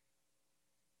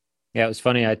 Yeah, it was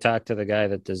funny. I talked to the guy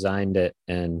that designed it,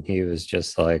 and he was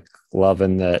just like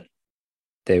loving that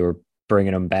they were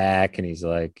bringing him back. And he's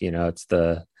like, he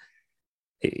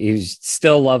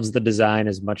still loves the design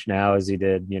as much now as he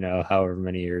did, however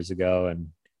many years ago. And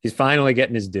he's finally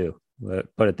getting his due,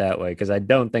 put it that way. Cause I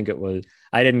don't think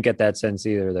I didn't get that sense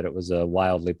either that it was a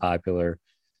wildly popular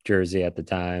jersey at the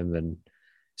time. And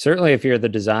certainly if you're the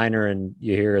designer and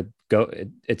you hear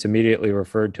it's immediately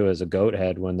referred to as a goat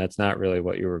head when that's not really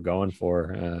what you were going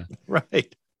for.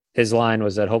 Right. His line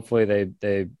was that hopefully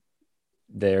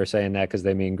they're saying that because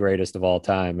they mean greatest of all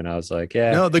time. And I was like,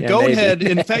 goat maybe. head.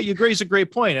 In fact, you raise a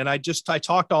great point. And I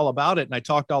talked all about it and I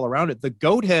talked all around it. The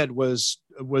goat head was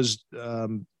a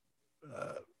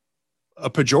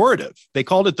pejorative. They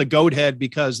called it the goat head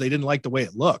because they didn't like the way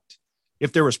it looked.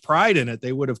 If there was pride in it,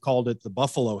 they would have called it the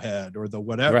buffalo head or the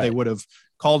whatever. Right. They would have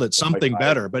called it something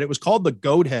better, but it was called the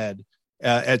goat head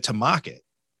to mock it.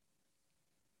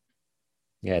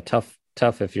 Yeah. Tough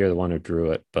if you're the one who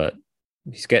drew it, but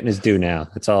he's getting his due now.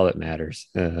 That's all that matters.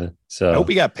 So I hope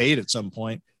he got paid at some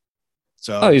point.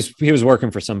 So he was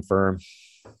working for some firm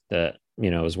that,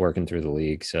 was working through the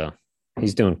league. So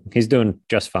he's doing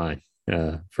just fine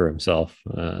for himself.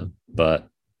 But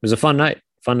it was a fun night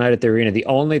at the arena. The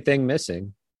only thing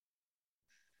missing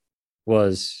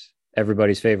was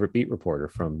everybody's favorite beat reporter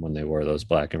from when they wore those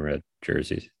black and red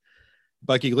jerseys.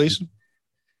 Bucky Gleason.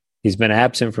 He's been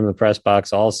absent from the press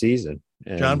box all season.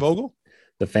 John Vogel.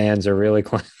 The fans are really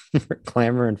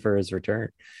clamoring for his return.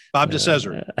 Bob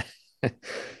DeCesare.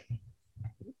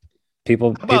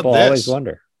 People always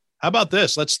wonder. How about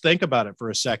this? Let's think about it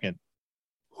for a second.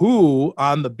 Who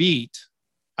on the beat?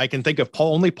 I can think of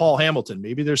only Paul Hamilton.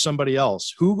 Maybe there's somebody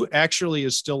else who actually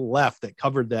is still left that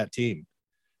covered that team.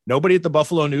 Nobody at the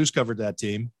Buffalo News covered that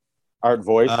team. Art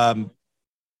Voice.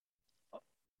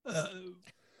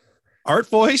 Art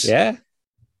Voice. Yeah.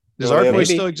 Does Art Voice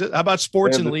still exist? How about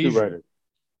Sports and Leisure?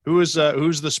 Who's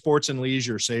the Sports and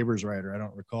Leisure Sabres writer? I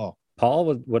don't recall.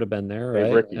 Paul would have been there,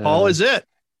 right? Paul is it.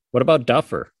 What about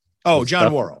Duffer? Oh,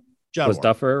 John Worrell. Was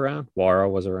Duffer around?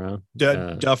 Worrell was around.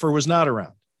 Duffer was not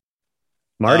around.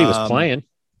 Marty was playing.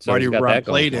 So Marty Brown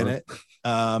played in it.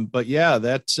 But yeah,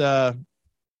 that's the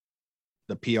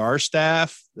PR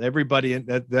staff, everybody in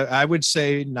that I would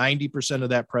say 90% of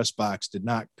that press box did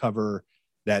not cover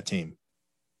that team.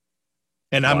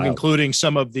 And I'm including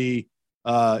some of the,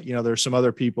 there's some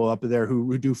other people up there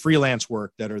who do freelance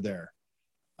work that are there.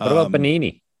 What about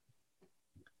Bonini?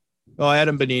 Oh,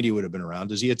 Adam Bonini would have been around.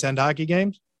 Does he attend hockey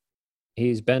games?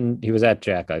 He was at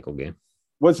Jack Eichel game.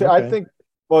 I think.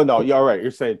 Well, no, you're all right.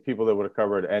 You're saying people that would have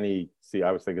covered any. See,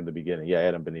 I was thinking the beginning. Yeah,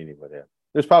 Adam Bonini would have.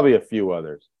 There's probably a few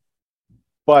others,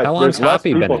 but there's less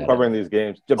people covering these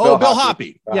games. Bill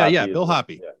Hoppy. Yeah, Bill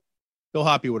Hoppy. Yeah. Bill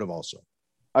Hoppy would have also.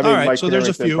 I mean, Mike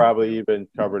Harrington probably even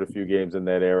covered a few games in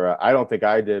that era. I don't think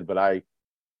I did, but I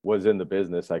was in the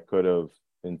business. I could have,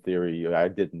 in theory. I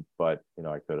didn't, but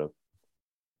I could have.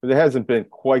 But it hasn't been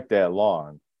quite that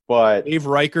long. But Dave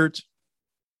Reichert.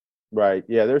 Right.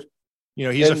 Yeah, there's.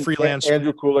 He's a freelancer.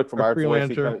 Andrew Kulik from Art Voice.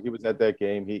 He was at that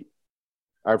game.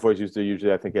 Art Voice used to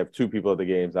usually, I think, have two people at the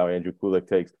games. Now Andrew Kulik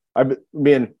takes.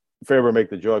 Me and Faber make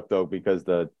the joke though because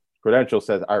the credential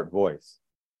says Art Voice.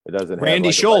 It doesn't. Randy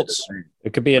have Schultz.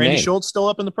 It could be Randy Schultz still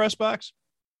up in the press box.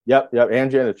 Yep,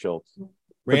 and Janet Schultz.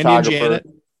 Randy and Janet.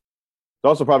 There's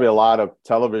also probably a lot of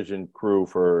television crew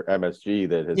for MSG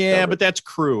that has. Yeah, but that's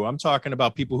crew. I'm talking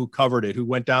about people who covered it, who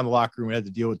went down the locker room, and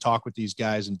had to talk with these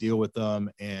guys and deal with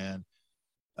them. And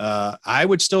I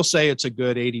would still say it's a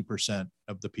good 80%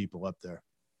 of the people up there.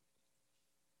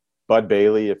 Bud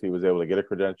Bailey, if he was able to get a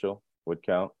credential, would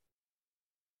count.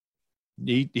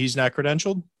 He's not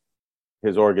credentialed?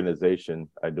 His organization,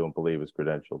 I don't believe, is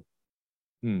credentialed.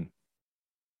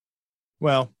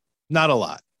 Well, not a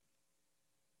lot.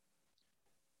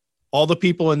 All the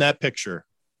people in that picture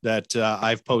that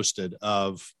I've posted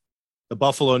of the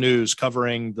Buffalo News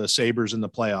covering the Sabres in the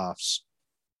playoffs,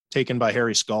 taken by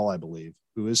Harry Skull, I believe,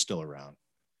 who is still around.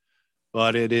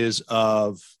 But it is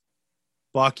of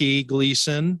Bucky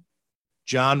Gleason,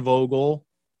 John Vogel,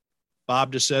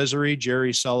 Bob DeCesare,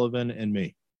 Jerry Sullivan, and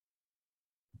me.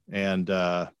 And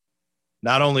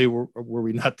not only were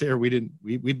we not there,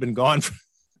 we'd been gone for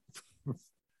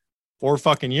 4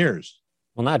 fucking years.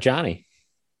 Well, not Johnny.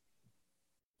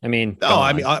 I mean,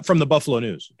 from the Buffalo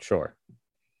News. Sure.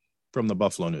 From the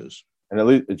Buffalo News. And at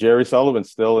least Jerry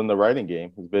Sullivan's still in the writing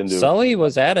game. He's been to Sully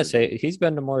was at he's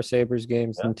been to more Sabres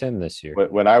games than Tim this year.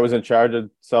 When I was in charge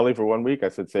of Sully for 1 week, I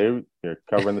said, "Sabre, you're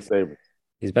covering the Sabres."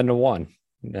 He's been to one.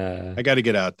 I got to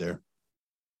get out there.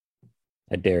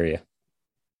 I dare you.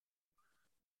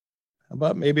 How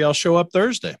about maybe I'll show up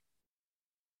Thursday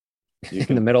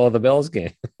in the middle of the Bills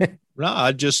game? No,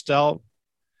 I just won't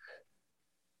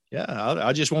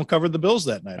cover the Bills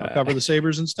that night. I'll cover the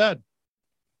Sabres instead.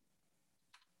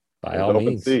 By all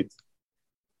means. Seats.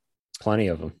 Plenty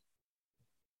of them.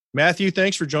 Matthew,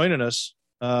 thanks for joining us.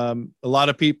 A lot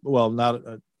of people, well, not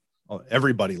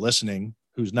everybody listening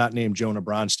who's not named Jonah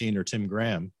Bronstein or Tim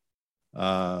Graham,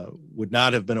 would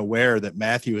not have been aware that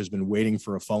Matthew has been waiting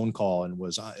for a phone call and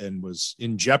was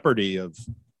in jeopardy of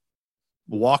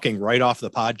walking right off the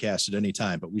podcast at any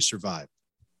time, but we survived.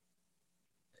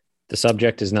 The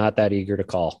subject is not that eager to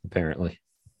call, apparently.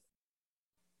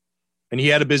 And he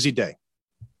had a busy day.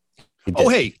 Oh,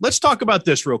 hey, let's talk about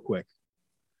this real quick,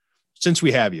 since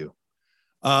we have you.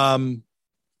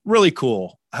 Really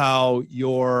cool how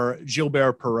your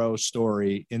Gilbert Perreault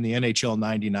story in the NHL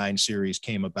 99 series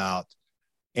came about.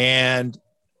 And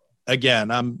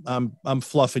again, I'm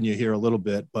fluffing you here a little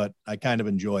bit, but I kind of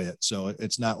enjoy it. So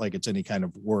it's not like it's any kind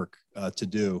of work to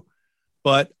do.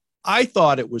 But I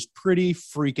thought it was pretty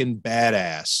freaking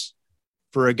badass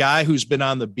for a guy who's been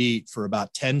on the beat for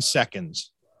about 10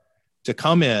 seconds to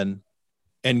come in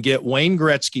and get Wayne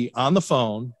Gretzky on the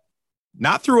phone,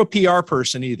 not through a PR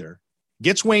person either,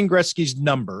 gets Wayne Gretzky's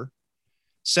number,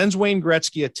 sends Wayne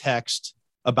Gretzky a text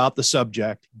about the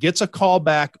subject, gets a call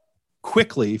back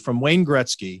quickly from Wayne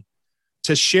Gretzky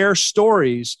to share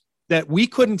stories that we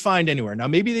couldn't find anywhere. Now,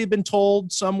 maybe they've been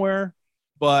told somewhere,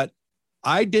 but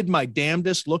I did my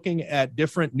damnedest looking at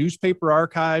different newspaper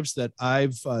archives that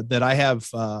I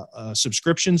have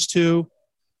subscriptions to.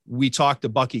 We talked to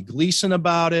Bucky Gleason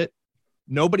about it.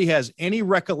 Nobody has any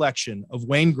recollection of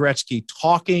Wayne Gretzky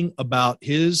talking about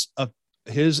his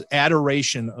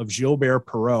adoration of Gilbert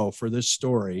Perreault for this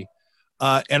story.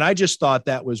 And I just thought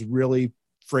that was really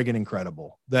friggin'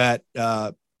 incredible that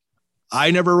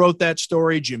I never wrote that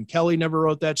story. Jim Kelly never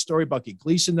wrote that story. Bucky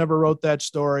Gleason never wrote that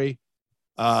story.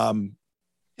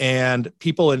 And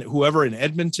people whoever in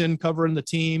Edmonton covering the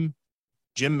team,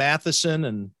 Jim Matheson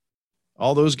and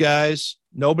all those guys,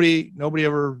 nobody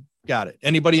ever got it.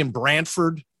 Anybody in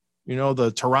Brantford,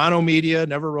 the Toronto media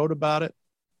never wrote about it.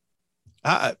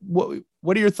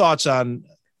 What are your thoughts on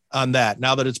that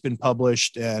now that it's been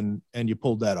published and you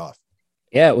pulled that off?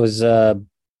 Yeah, it was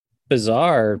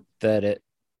bizarre that it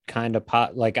kind of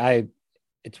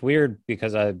it's weird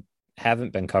because I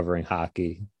haven't been covering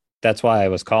hockey. That's why I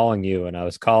was calling you and I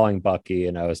was calling Bucky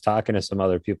and I was talking to some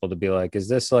other people to be like, is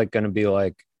this like going to be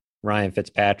like Ryan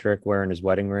Fitzpatrick wearing his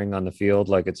wedding ring on the field?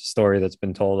 Like it's a story that's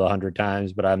been told 100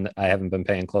 times, but I haven't been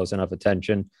paying close enough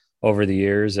attention over the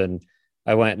years. And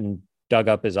I went and dug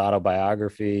up his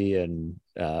autobiography and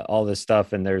all this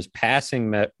stuff. And there's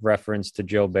passing reference to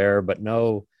Gilbert, but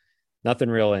nothing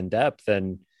real in depth.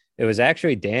 And it was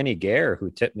actually Danny Gare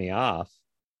who tipped me off.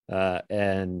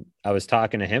 And I was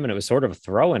talking to him and it was sort of a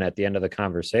throw-in at the end of the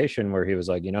conversation where he was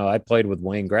like, I played with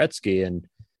Wayne Gretzky and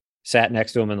sat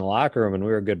next to him in the locker room and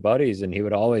we were good buddies. And he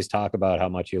would always talk about how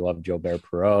much he loved Gilbert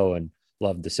Perreault and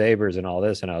loved the Sabres and all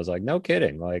this. And I was like, no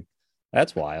kidding. Like,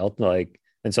 that's wild. Like,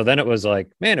 and so then it was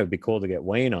like, man, it would be cool to get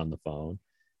Wayne on the phone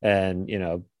and,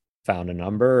 found a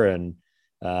number and,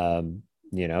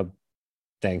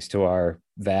 thanks to our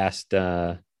vast,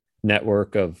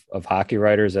 network of hockey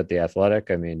writers at The Athletic.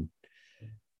 I mean,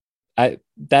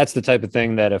 that's the type of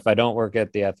thing that if I don't work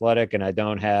at The Athletic and I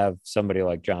don't have somebody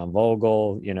like John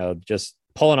Vogel, just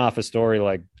pulling off a story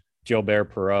like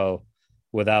Gilbert Perreault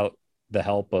without the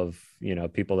help of,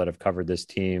 people that have covered this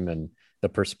team and the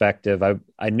perspective.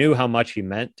 I knew how much he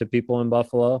meant to people in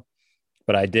Buffalo,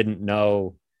 but I didn't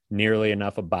know nearly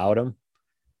enough about him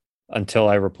until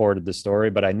I reported the story,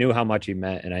 but I knew how much he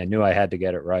meant, and I knew I had to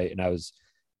get it right. And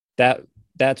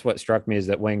that's what struck me, is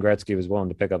that Wayne Gretzky was willing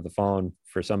to pick up the phone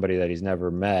for somebody that he's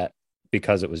never met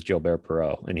because it was Gilbert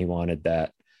Perreault, and he wanted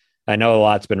that. I know a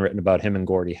lot's been written about him and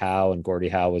Gordie Howe, and Gordie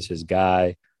Howe was his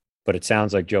guy, but it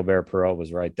sounds like Gilbert Perreault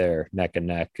was right there, neck and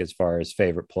neck, as far as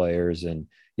favorite players. And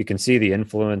you can see the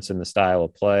influence in the style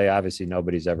of play. Obviously,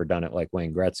 nobody's ever done it like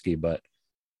Wayne Gretzky, but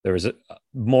there was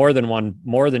more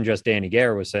than just Danny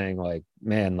Gare was saying, like,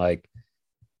 man, like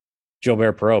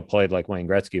Gilbert Perreault played like Wayne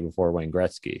Gretzky before Wayne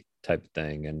Gretzky type of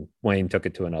thing. And Wayne took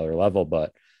it to another level,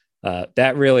 but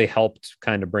that really helped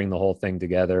kind of bring the whole thing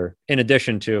together. In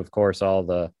addition to, of course, all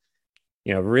the,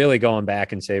 really going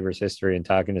back in Sabres history and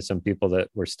talking to some people that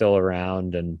were still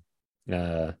around. And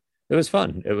it was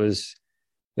fun. It was,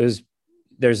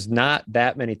 there's not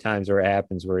that many times where it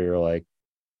happens where you're like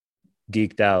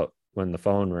geeked out when the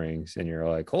phone rings and you're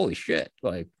like, holy shit.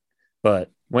 But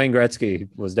Wayne Gretzky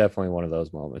was definitely one of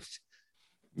those moments.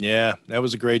 Yeah, that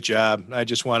was a great job. I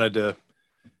just wanted to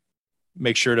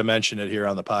make sure to mention it here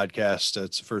on the podcast.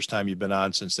 It's the first time you've been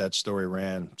on since that story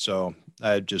ran. So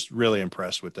I'm just really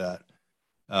impressed with that.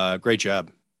 Great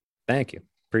job. Thank you.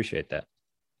 Appreciate that.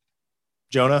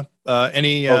 Jonah,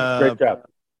 any great job.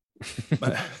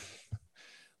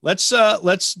 Let's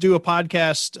do a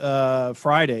podcast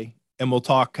Friday, and we'll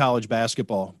talk college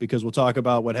basketball, because we'll talk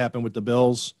about what happened with the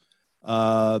Bills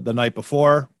the night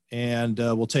before, and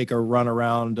we'll take a run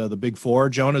around the Big Four.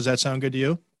 Jonah, does that sound good to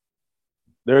you?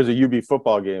 There's a UB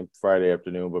football game Friday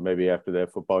afternoon, but maybe after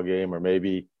that football game, or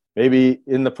maybe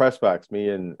in the press box, me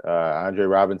and Andre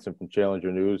Robinson from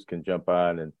Challenger News can jump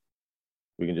on and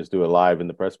we can just do it live in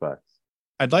the press box.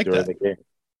 I'd like that. The game.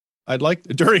 I'd like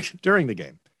during the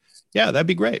game. Yeah, that'd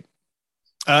be great.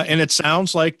 And it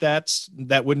sounds like that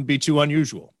wouldn't be too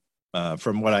unusual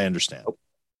from what I understand.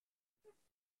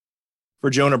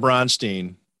 For Jonah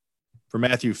Bronstein, for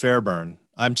Matthew Fairburn,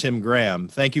 I'm Tim Graham.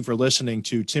 Thank you for listening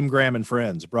to Tim Graham and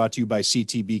Friends, brought to you by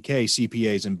CTBK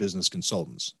CPAs and Business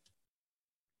Consultants.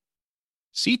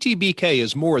 CTBK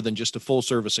is more than just a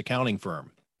full-service accounting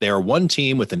firm. They are one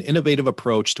team with an innovative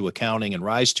approach to accounting and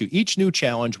rise to each new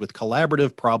challenge with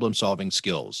collaborative problem-solving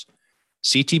skills.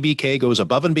 CTBK goes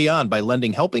above and beyond by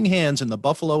lending helping hands in the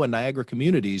Buffalo and Niagara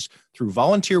communities through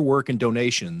volunteer work and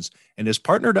donations, and is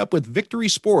partnered up with Victory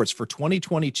Sports for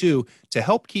 2022 to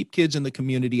help keep kids in the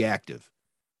community active.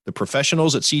 The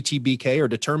professionals at CTBK are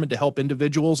determined to help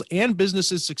individuals and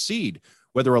businesses succeed.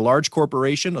 Whether a large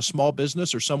corporation, a small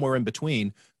business, or somewhere in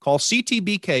between, call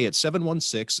CTBK at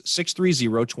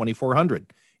 716-630-2400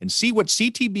 and see what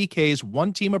CTBK's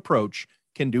one-team approach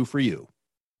can do for you.